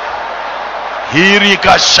Jesus.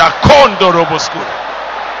 Hirika shakondo roboskura.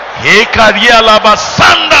 Hekaria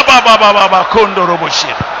labasanda baba baba kondo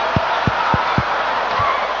roboshira.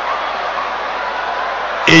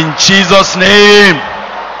 In Jesus' name,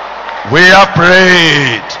 we are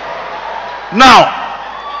prayed. Now,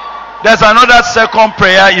 there's another second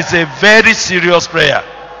prayer. It's a very serious prayer.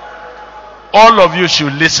 All of you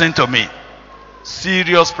should listen to me.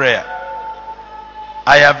 Serious prayer.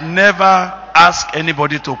 I have never asked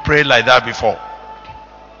anybody to pray like that before.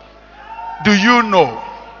 Do you know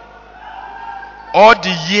all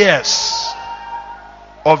the years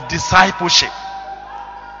of discipleship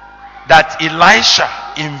that Elisha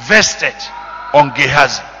invested on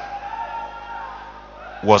Gehazi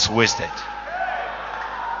was wasted?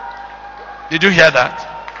 Did you hear that?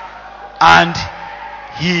 And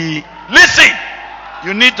listen.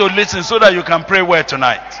 You need to listen so that you can pray well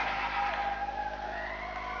tonight.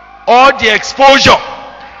 All the exposure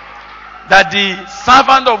that the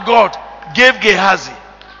servant of God gave Gehazi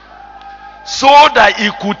so that he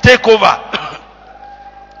could take over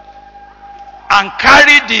and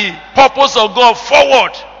carry the purpose of God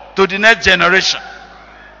forward to the next generation.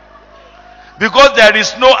 Because there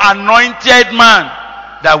is no anointed man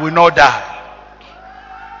that will not die.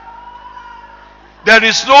 There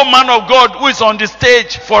is no man of God who is on the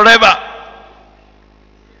stage forever.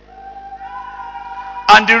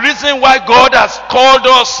 And the reason why God has called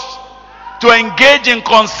us to engage in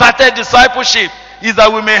concerted discipleship is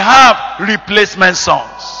that we may have replacement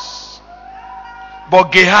sons.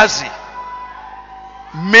 But Gehazi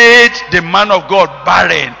made the man of God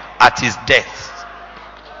barren at his death.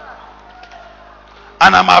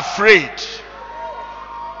 And I'm afraid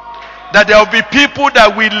that there will be people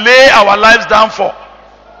that we lay our lives down for,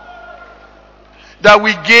 that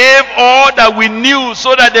we gave all that we knew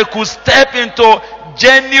so that they could step into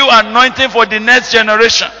genuine anointing for the next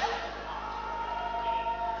generation,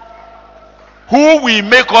 who will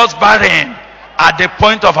make us barren at the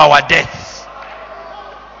point of our death.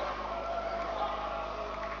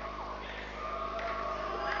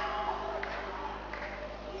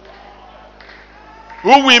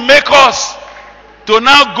 Who will make us to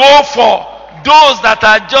now go for those that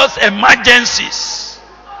are just emergencies,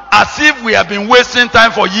 as if we have been wasting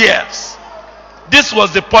time for years. This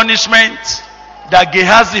was the punishment that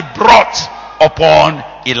Gehazi brought upon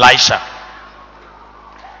Elisha.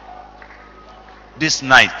 This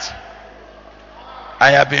night,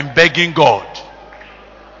 I have been begging God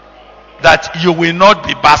that you will not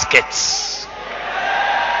be baskets.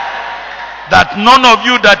 That none of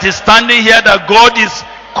you that is standing here that God is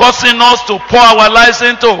causing us to pour our lives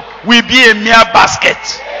into will be a mere basket.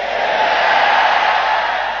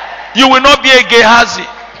 You will not be a Gehazi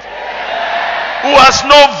who has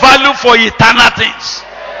no value for eternal things,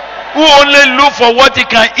 who only look for what he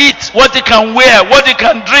can eat, what he can wear, what he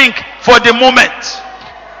can drink for the moment.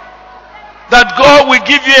 That God will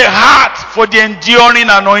give you a heart for the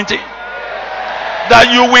enduring anointing,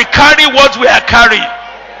 that you will carry what we are carrying.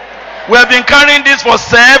 We have been carrying this for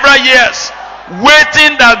several years,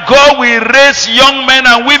 waiting that God will raise young men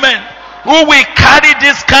and women who will carry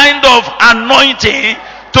this kind of anointing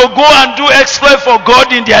to go and do exploit for God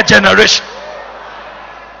in their generation.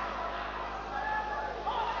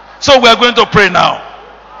 So we are going to pray now.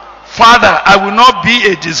 Father, I will not be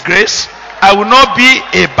a disgrace, I will not be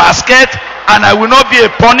a basket, and I will not be a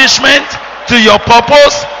punishment to your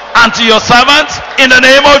purpose and to your servants, in the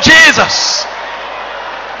name of Jesus.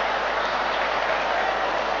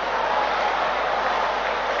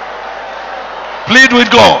 Plead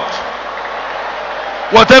with God.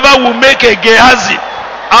 Whatever will make a Gehazi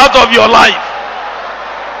out of your life,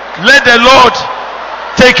 let the Lord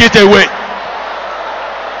take it away.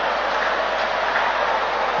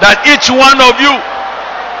 That each one of you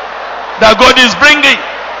that God is bringing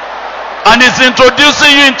and is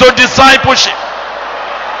introducing you into discipleship,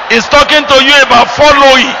 is talking to you about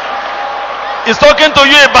following, is talking to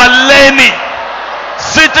you about learning,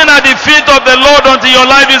 sitting at the feet of the Lord until your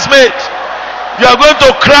life is made. You are going to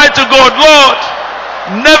cry to God, Lord,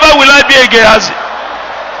 never will I be a Gehazi.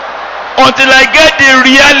 Until I get the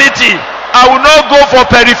reality, I will not go for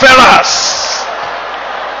peripherals.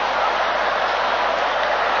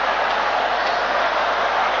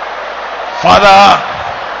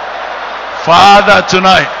 Father,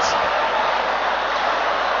 tonight,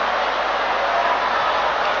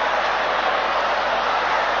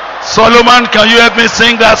 Solomon, can you help me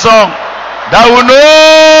sing that song? Thou will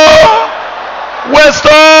know waste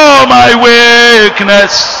all my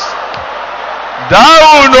weakness. Thou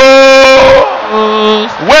will know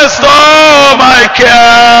waste all my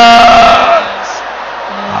cares.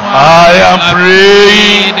 I am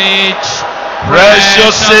praying,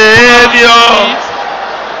 precious Savior,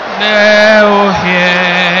 Thou will hear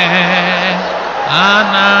and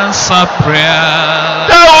answer prayer.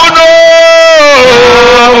 Thou will know.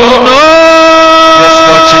 Yes,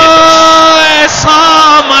 Lord Jesus.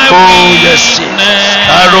 All my Yes, Jesus.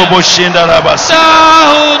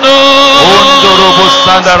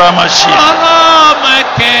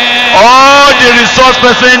 All the resource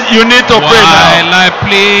person, you need to pray now.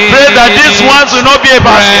 Pray that these ones will not be a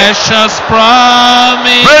basket.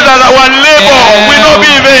 Pray that our labor will not be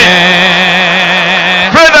in vain.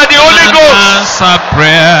 Pray that the Holy Ghost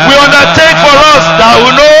will undertake for us. Thou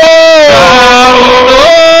will know.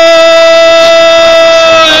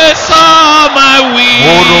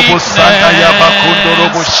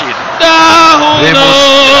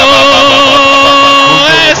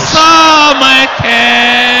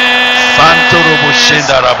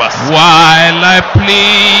 while I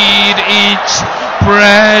plead each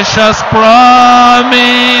precious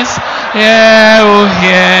promise. Hear, oh,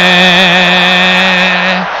 hear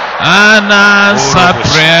an answer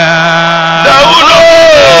prayer.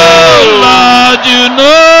 Lord, you know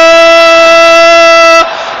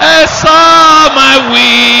I saw my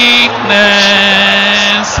weakness.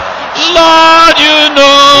 Lord, you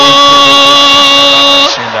know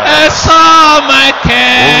I saw my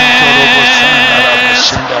cares,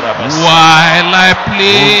 while I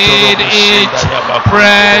plead each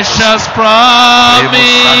precious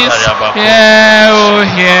promise. Hear, oh,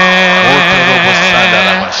 hear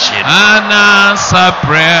an answer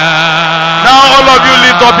prayer. Now all of you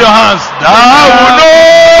lift up your hands. Thou know.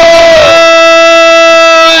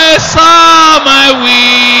 I saw my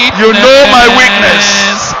weakness. You know my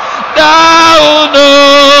weakness. Thou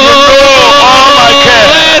know. You know all my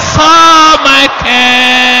cares. I saw my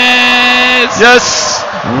cares. Yes.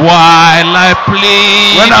 While I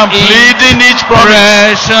plead, when I'm pleading each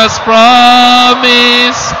promise, precious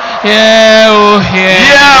promise, hear, oh, hear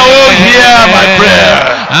my prayer.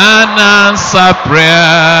 An answer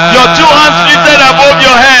prayer. Your two hands lifted above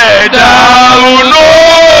your head. Thou know.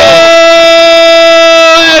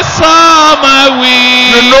 I saw my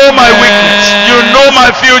weakness. You know my weakness. You know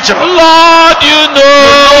my future. Lord, you know.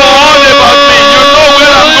 You know all about me. You know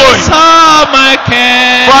where I'm going. My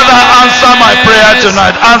care. Father, answer my prayer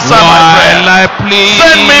tonight. Answer my prayer.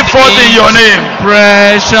 Send me forth in your name.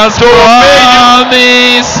 Precious to obey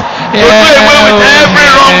you. To do away with every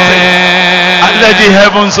wrong thing. And let the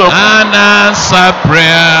heavens open. An answer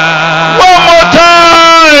prayer. One more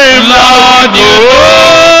time. Lord, you know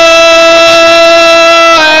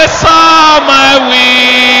I saw my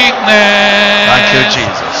weakness. Thank you,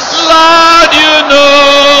 Jesus. Lord, you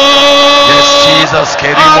know. Yes, Jesus.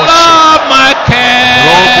 All of my care.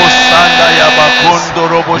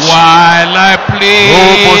 While I plead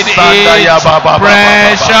each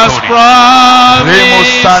precious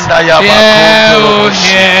promise.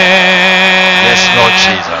 Yes, Lord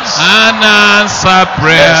Jesus. An answer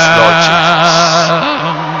prayer. Yes, Lord Jesus.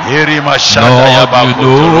 Lord, you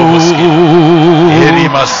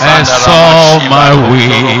know I saw my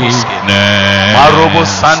weakness.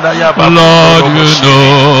 Lord, you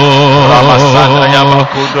know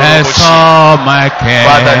I saw my care.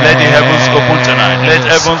 Father, let the heavens open tonight. Let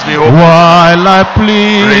heavens be open. While I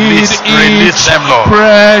plead Release them, Lord.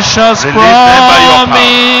 Precious Release them by your power.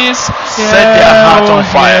 promise. Set their heart on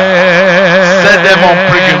fire. Set them on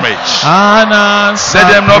pilgrimage. Let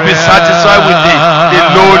them not be satisfied with the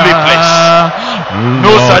lowly place.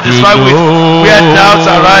 No satisfied with where doubts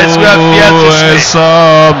arise, where fear is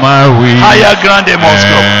higher ground they must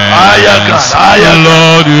go. Higher ground. Higher ground.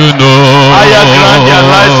 Lord, you know. Higher ground their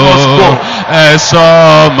lives must go.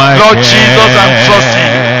 Lord Jesus, I'm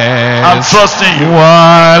trusting you. I'm trusting you.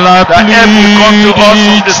 While I that help will come to us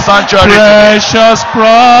from the sanctuary today. These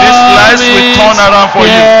lives will turn around for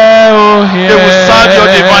you. They will serve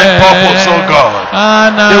your divine purpose, oh God.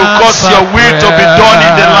 They will cause your will to be done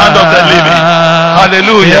in the land of the living.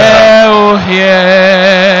 Hallelujah.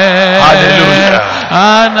 Hallelujah.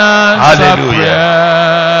 Hallelujah.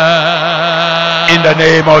 In the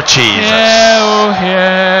name of Jesus.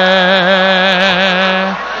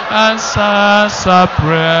 Answer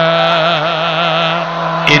prayer.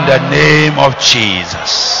 In the name of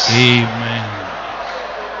Jesus. Amen.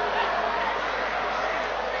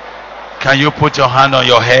 Can you put your hand on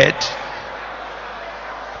your head?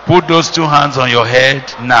 Put those two hands on your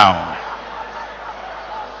head now.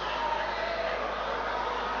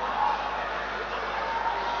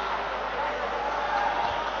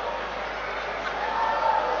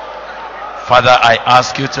 Father, I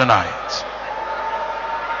ask you tonight,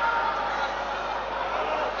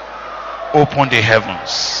 open the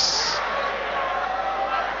heavens.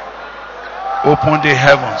 Open the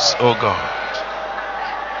heavens, oh God.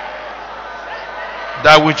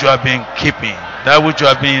 That which you have been keeping, that which you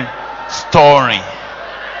have been storing,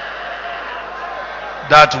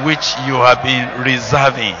 that which you have been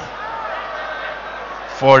reserving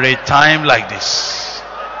for a time like this.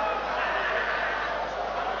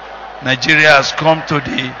 Nigeria has come to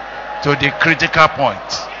the critical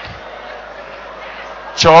point.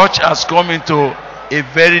 Church has come into a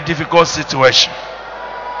very difficult situation.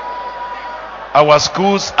 Our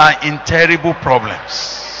schools are in terrible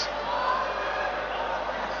problems.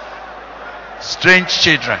 Strange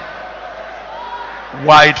children,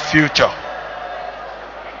 wide future.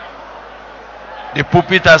 The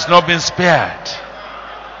pulpit has not been spared.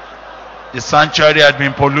 The sanctuary had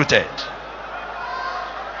been polluted.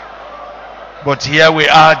 But here we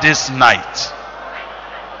are this night.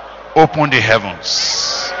 open the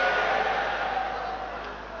heavens.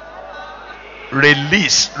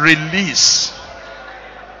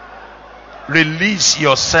 Release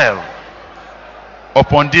yourself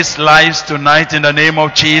upon these lives tonight in the name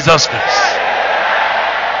of Jesus Christ.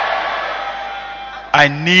 I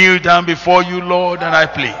kneel down before you, Lord, and I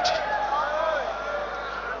plead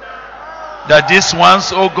that these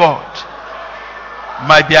ones, oh God,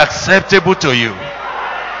 might be acceptable to you.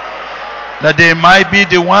 That they might be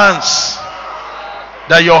the ones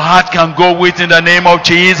that your heart can go with in the name of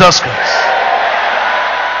Jesus Christ.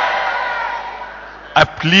 I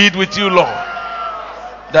plead with you, Lord,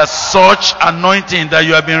 that such anointing that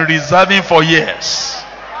you have been reserving for years,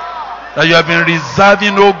 that you have been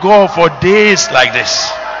reserving, oh God, for days like this,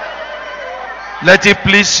 let it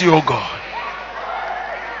please you, oh God.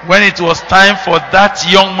 When it was time for that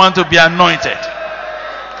young man to be anointed,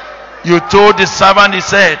 you told the servant, he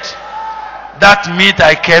said, that meat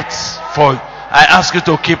I kept I ask you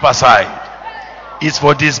to keep aside. It's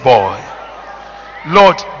for this boy.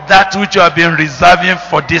 Lord, that which you have been reserving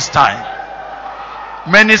for this time.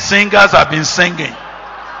 Many singers have been singing.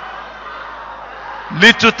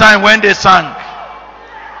 Little time when they sang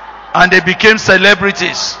and they became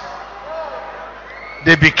celebrities,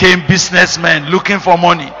 they became businessmen looking for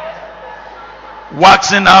money,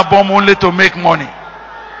 waxing album only to make money.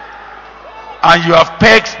 And you have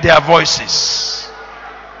pegged their voices.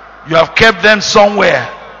 You have kept them somewhere.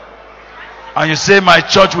 And you say, my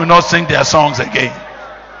church will not sing their songs again.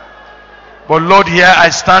 But Lord, here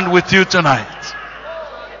I stand with you tonight.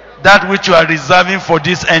 That which you are reserving for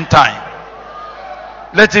this end time,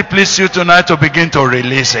 let it please you tonight to begin to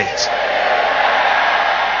release it.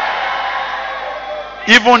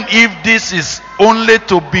 Even if this is only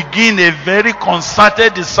to begin a very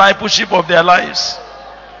concerted discipleship of their lives,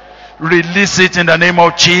 release it in the name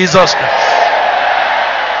of Jesus Christ.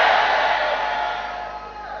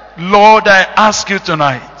 Lord, I ask you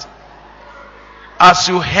tonight, as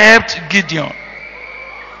you helped Gideon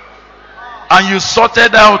and you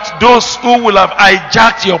sorted out those who will have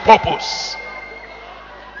hijacked your purpose.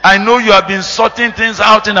 I know you have been sorting things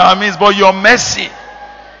out in our midst, but your mercy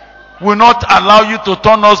will not allow you to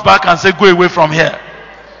turn us back and say, go away from here.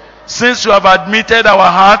 Since you have admitted our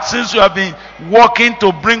hearts, since you have been working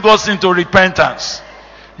to bring us into repentance,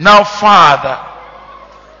 now, Father,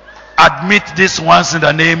 admit these ones in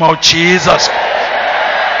the name of Jesus.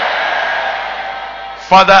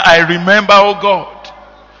 Father, I remember, oh God,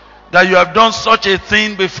 that you have done such a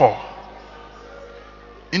thing before.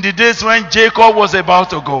 In the days when Jacob was about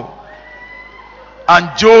to go,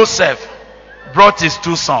 and Joseph brought his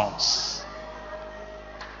 2 sons.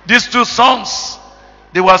 These 2 sons,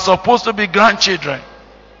 they were supposed to be grandchildren.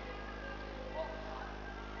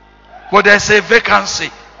 But there's a vacancy.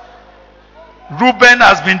 Reuben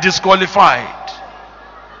has been disqualified.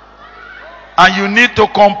 And you need to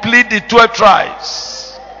complete the 12 tribes.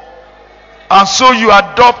 And so you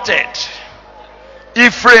adopted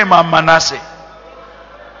Ephraim and Manasseh.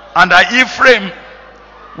 And that Ephraim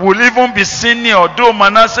will even be senior, though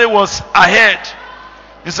Manasseh was ahead.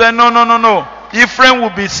 He said, no. Ephraim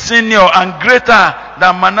will be senior and greater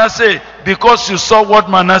than Manasseh, because you saw what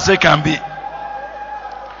Manasseh can be.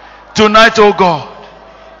 Tonight, oh God,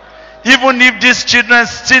 even if these children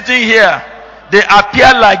sitting here, they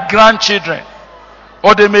appear like grandchildren,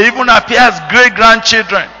 or they may even appear as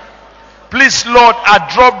great-grandchildren, please, Lord,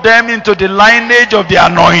 drop them into the lineage of the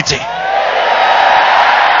anointing.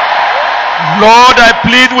 Lord, I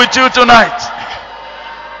plead with you tonight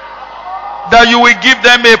that you will give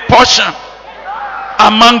them a portion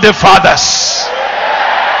among the fathers,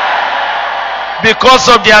 because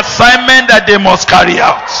of the assignment that they must carry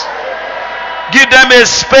out. Give them a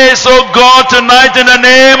space, oh God, tonight in the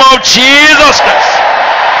name of Jesus Christ.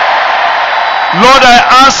 Lord,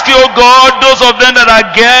 I ask you, oh God, those of them that are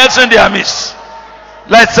girls in their midst,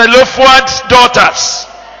 like Zelophehad's daughters,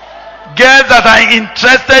 girls that are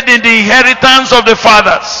interested in the inheritance of the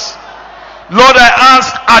fathers, Lord, I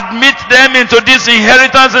ask, admit them into this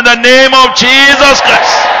inheritance in the name of Jesus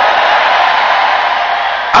Christ.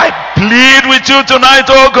 I plead with you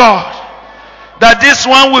tonight, oh God, that this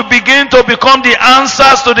one will begin to become the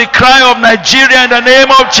answers to the cry of Nigeria in the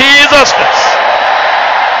name of Jesus Christ.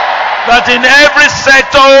 That in every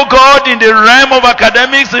sector, oh God, in the realm of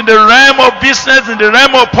academics, in the realm of business, in the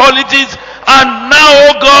realm of politics, and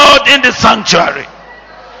now, oh God, in the sanctuary,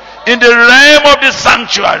 in the realm of the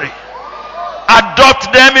sanctuary, adopt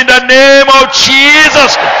them in the name of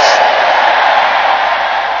Jesus Christ.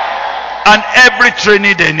 And every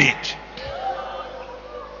training they need.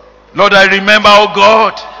 Lord, I remember, oh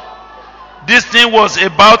God, this thing was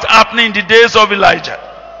about happening in the days of Elijah.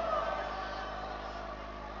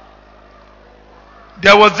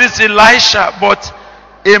 There was this Elisha, but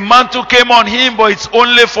a mantle came on him, but it's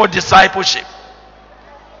only for discipleship.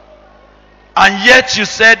 And yet you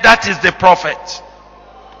said that is the prophet.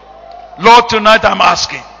 Lord, tonight I'm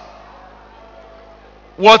asking,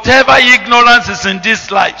 whatever ignorance is in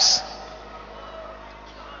these lives,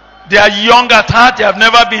 they are young at heart, they have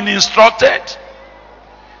never been instructed,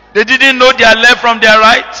 they didn't know their left from their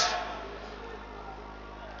right,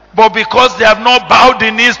 but because they have not bowed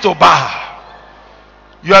the knees to bow,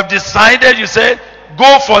 you have decided, you said,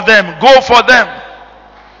 go for them, go for them.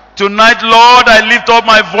 Tonight, Lord, I lift up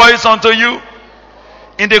my voice unto you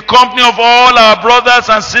in the company of all our brothers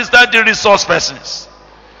and sisters, the resource persons,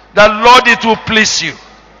 that Lord, it will please you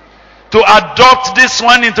to adopt this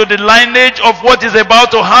one into the lineage of what is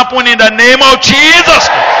about to happen in the name of Jesus.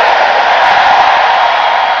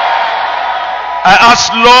 I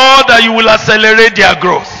ask, Lord, that you will accelerate their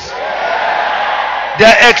growth,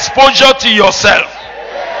 their exposure to yourself,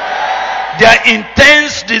 their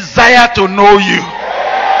intense desire to know you,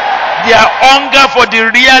 their hunger for the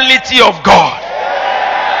reality of God,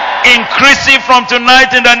 increasing from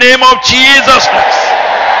tonight in the name of Jesus Christ.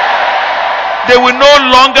 They will no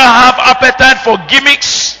longer have appetite for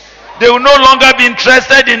gimmicks. They will no longer be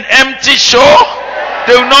interested in empty show.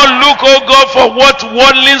 They will not look, oh God, for what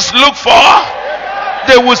worldlings look for.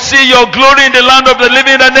 They will see your glory in the land of the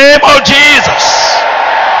living in the name of Jesus.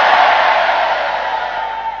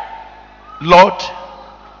 Lord,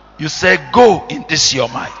 you say, go in this your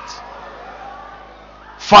might.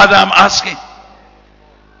 Father, I'm asking.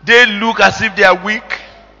 They look as if they are weak.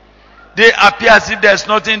 They appear as if there's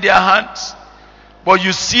nothing in their hands. But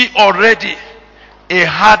you see already a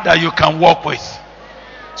heart that you can walk with.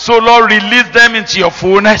 So Lord, release them into your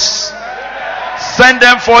fullness. Send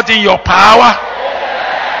them forth in your power.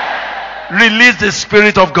 Release the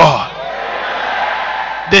Spirit of God.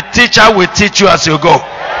 The teacher will teach you as you go.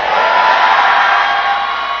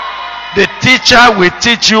 The teacher will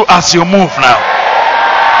teach you as you move now.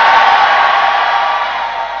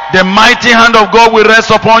 The mighty hand of God will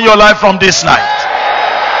rest upon your life from this night.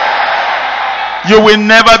 You will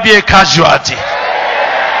never be a casualty.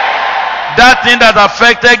 That thing that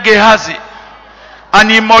affected Gehazi, and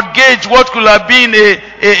he mortgaged what could have been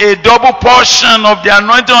a double portion of the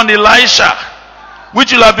anointing on Elisha,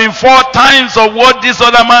 which will have been 4 times of what this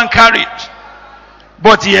other man carried.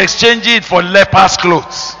 But he exchanged it for leper's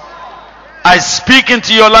clothes. I speak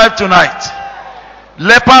into your life tonight.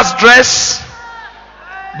 Leper's dress,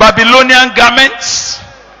 Babylonian garments,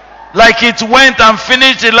 like it went and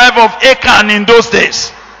finished the life of Achan in those days,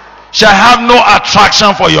 shall have no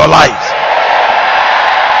attraction for your life.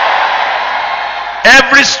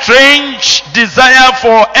 Every strange desire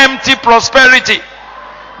for empty prosperity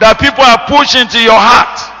that people are pushing to your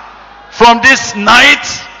heart, from this night,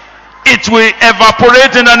 it will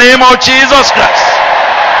evaporate in the name of Jesus Christ.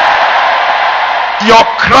 Your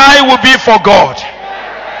cry will be for God.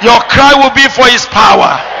 Your cry will be for his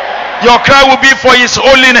power. Your cry will be for his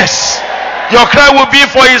holiness. Your cry will be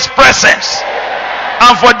for his presence.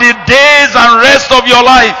 And for the days and rest of your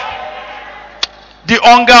life, the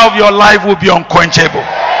hunger of your life will be unquenchable.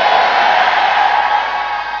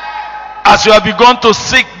 As you have begun to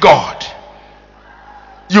seek God,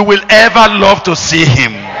 you will ever love to see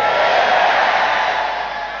him.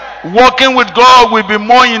 Walking with God will be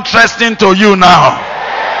more interesting to you now.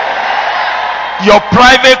 Your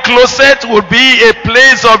private closet will be a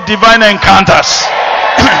place of divine encounters.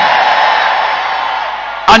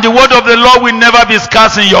 And the word of the Lord will never be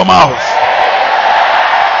scarce in your mouth.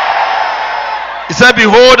 He said,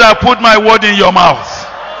 behold, I put my word in your mouth.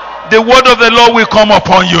 The word of the Lord will come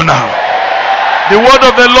upon you now. The word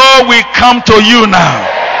of the Lord will come to you now.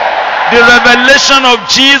 The revelation of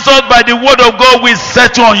Jesus by the word of God will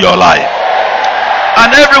settle on your life.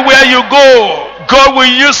 And everywhere you go, God will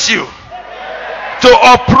use you to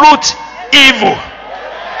uproot evil,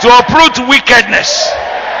 to uproot wickedness,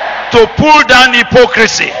 to pull down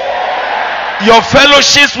hypocrisy. Your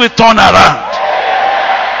fellowships will turn around.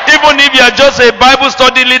 Even if you are just a Bible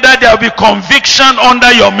study leader, there will be conviction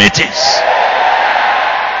under your meetings.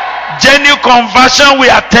 Genuine conversion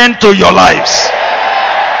will attend to your lives.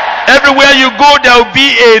 Everywhere you go, there will be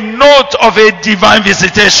a note of a divine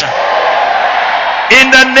visitation. In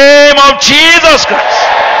the name of Jesus Christ.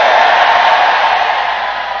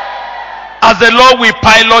 As the Lord will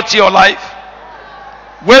pilot your life,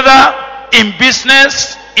 whether in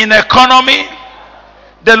business, in economy,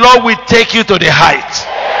 the Lord will take you to the height.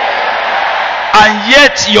 And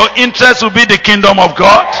yet your interest will be the kingdom of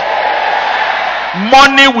God.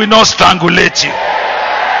 Money will not strangulate you.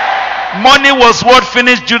 Money was what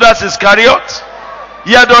finished Judas Iscariot.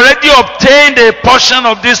 He had already obtained a portion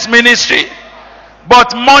of this ministry,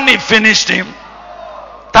 but money finished him.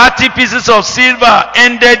 30 pieces of silver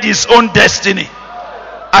ended his own destiny.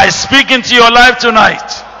 I speak into your life tonight.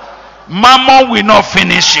 Mammon will not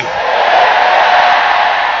finish you.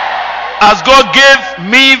 As God gave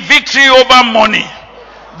me victory over money,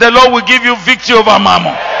 the Lord will give you victory over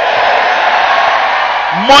mammon.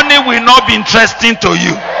 Money will not be interesting to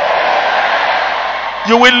you.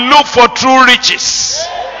 You will look for true riches.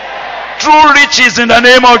 True riches in the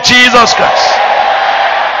name of Jesus Christ.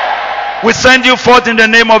 We send you forth in the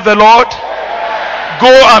name of the Lord.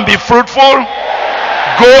 Go and be fruitful.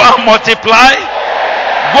 Go and multiply.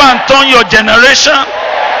 Go and turn your generation.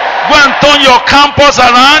 Go and turn your campus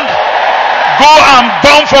around. Go and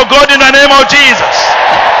burn for God in the name of Jesus.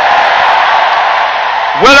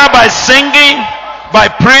 Whether by singing, by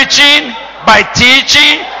preaching, by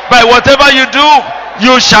teaching, by whatever you do,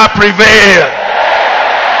 you shall prevail.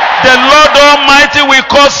 The Lord Almighty will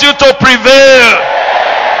cause you to prevail.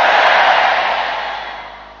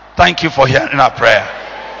 Thank you for hearing our prayer.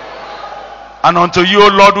 And unto you, O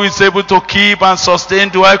Lord, who is able to keep and sustain,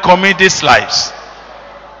 do I commit these lives.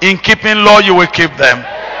 In keeping, Lord, you will keep them.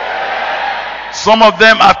 Some of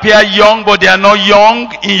them appear young, but they are not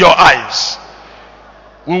young in your eyes.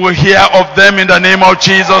 We will hear of them in the name of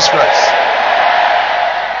Jesus Christ.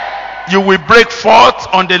 You will break forth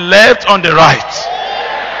on the left, on the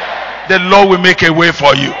right. The Lord will make a way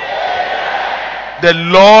for you. The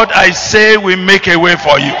Lord, I say, will make a way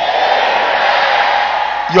for you.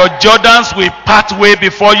 Your Jordans will part way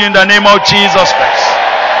before you in the name of Jesus Christ.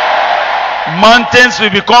 Mountains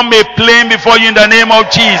will become a plain before you in the name of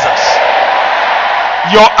Jesus.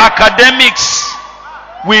 Your academics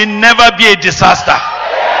will never be a disaster.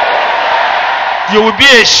 You will be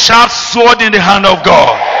a sharp sword in the hand of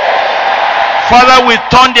God. Father, we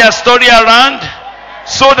turn their story around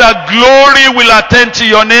so that glory will attend to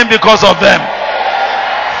your name because of them.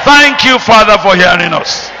 Thank you, Father, for hearing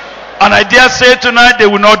us. And I dare say tonight they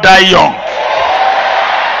will not die young.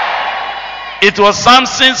 It was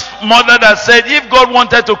Samson's mother that said, if God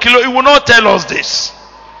wanted to kill you, he would not tell us this.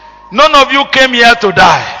 None of you came here to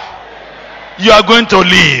die. You are going to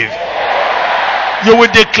live. You will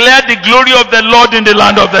declare the glory of the Lord in the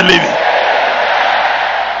land of the living.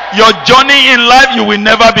 Your journey in life, you will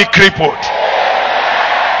never be crippled.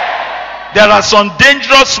 There are some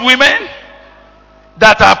dangerous women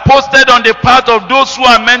that are posted on the path of those who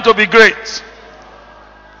are meant to be great.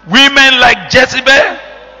 Women like Jezebel,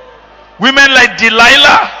 women like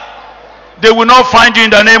Delilah, they will not find you in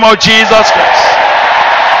the name of Jesus Christ.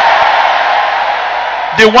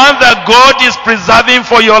 The one that God is preserving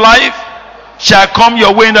for your life shall come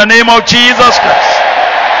your way in the name of Jesus Christ.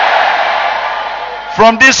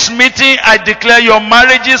 From this meeting, I declare your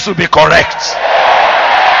marriages will be correct.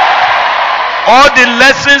 All the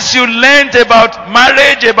lessons you learned about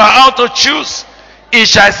marriage, about how to choose, it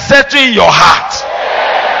shall settle in your heart.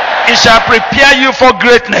 It shall prepare you for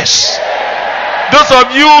greatness. Those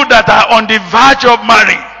of you that are on the verge of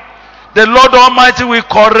marrying, the Lord Almighty will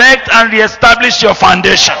correct and reestablish your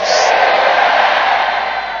foundations.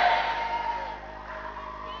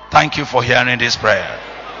 Thank you for hearing this prayer.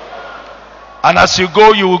 And as you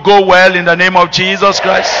go, you will go well in the name of Jesus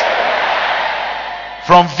Christ.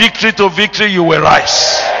 From victory to victory, you will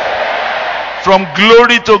rise. From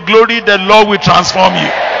glory to glory, the Lord will transform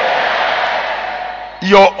you.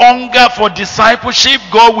 Your hunger for discipleship,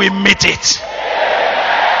 God will meet it.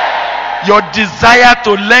 Your desire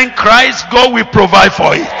to learn Christ, God will provide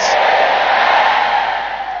for it.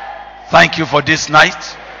 Thank you for this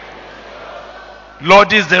night.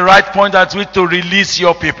 Lord, this is the right point at which to release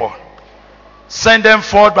your people. Send them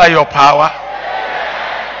forth by your power.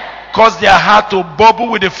 Cause their heart to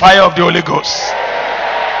bubble with the fire of the Holy Ghost.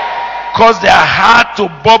 Cause their heart to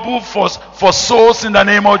bubble for souls in the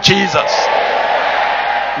name of Jesus.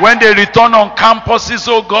 When they return on campuses,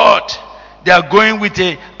 oh God, they are going with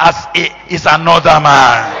is another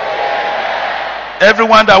man.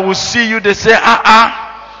 Everyone that will see you, they say,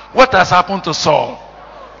 what has happened to Saul?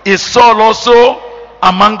 Is Saul also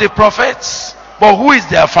among the prophets? But who is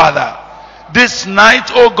their father? This night,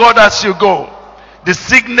 oh God, as you go, the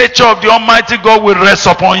signature of the Almighty God will rest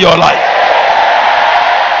upon your life.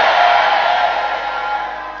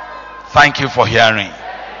 Thank you for hearing.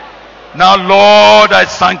 Now, Lord, I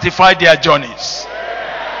sanctify their journeys.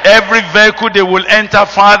 Every vehicle they will enter,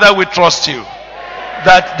 Father, we trust you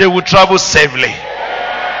that they will travel safely.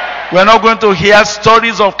 We're not going to hear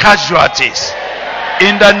stories of casualties.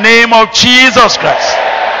 In the name of Jesus Christ.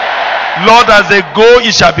 Lord, as they go,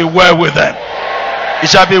 it shall be well with them. It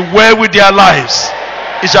shall be well with their lives.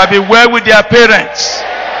 It shall be well with their parents.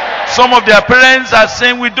 Some of their parents are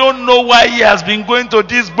saying, we don't know why he has been going to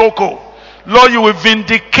this boko. Lord, you will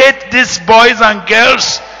vindicate these boys and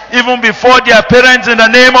girls even before their parents in the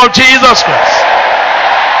name of Jesus Christ.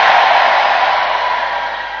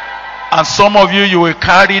 And some of you, you will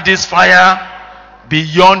carry this fire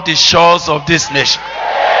beyond the shores of this nation.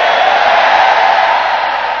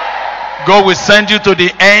 God will send you to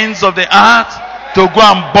the ends of the earth to go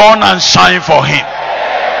and burn and shine for him.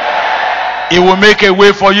 He will make a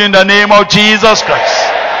way for you in the name of Jesus Christ.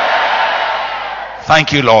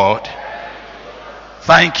 Thank you, Lord.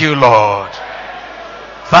 Thank you, Lord.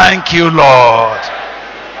 Thank you, Lord.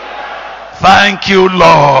 Thank you,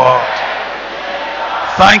 Lord.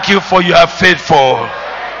 Thank you for you are faithful.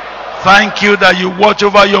 Thank you that you watch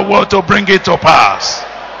over your word to bring it to pass.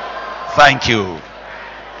 Thank you.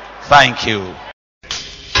 Thank you.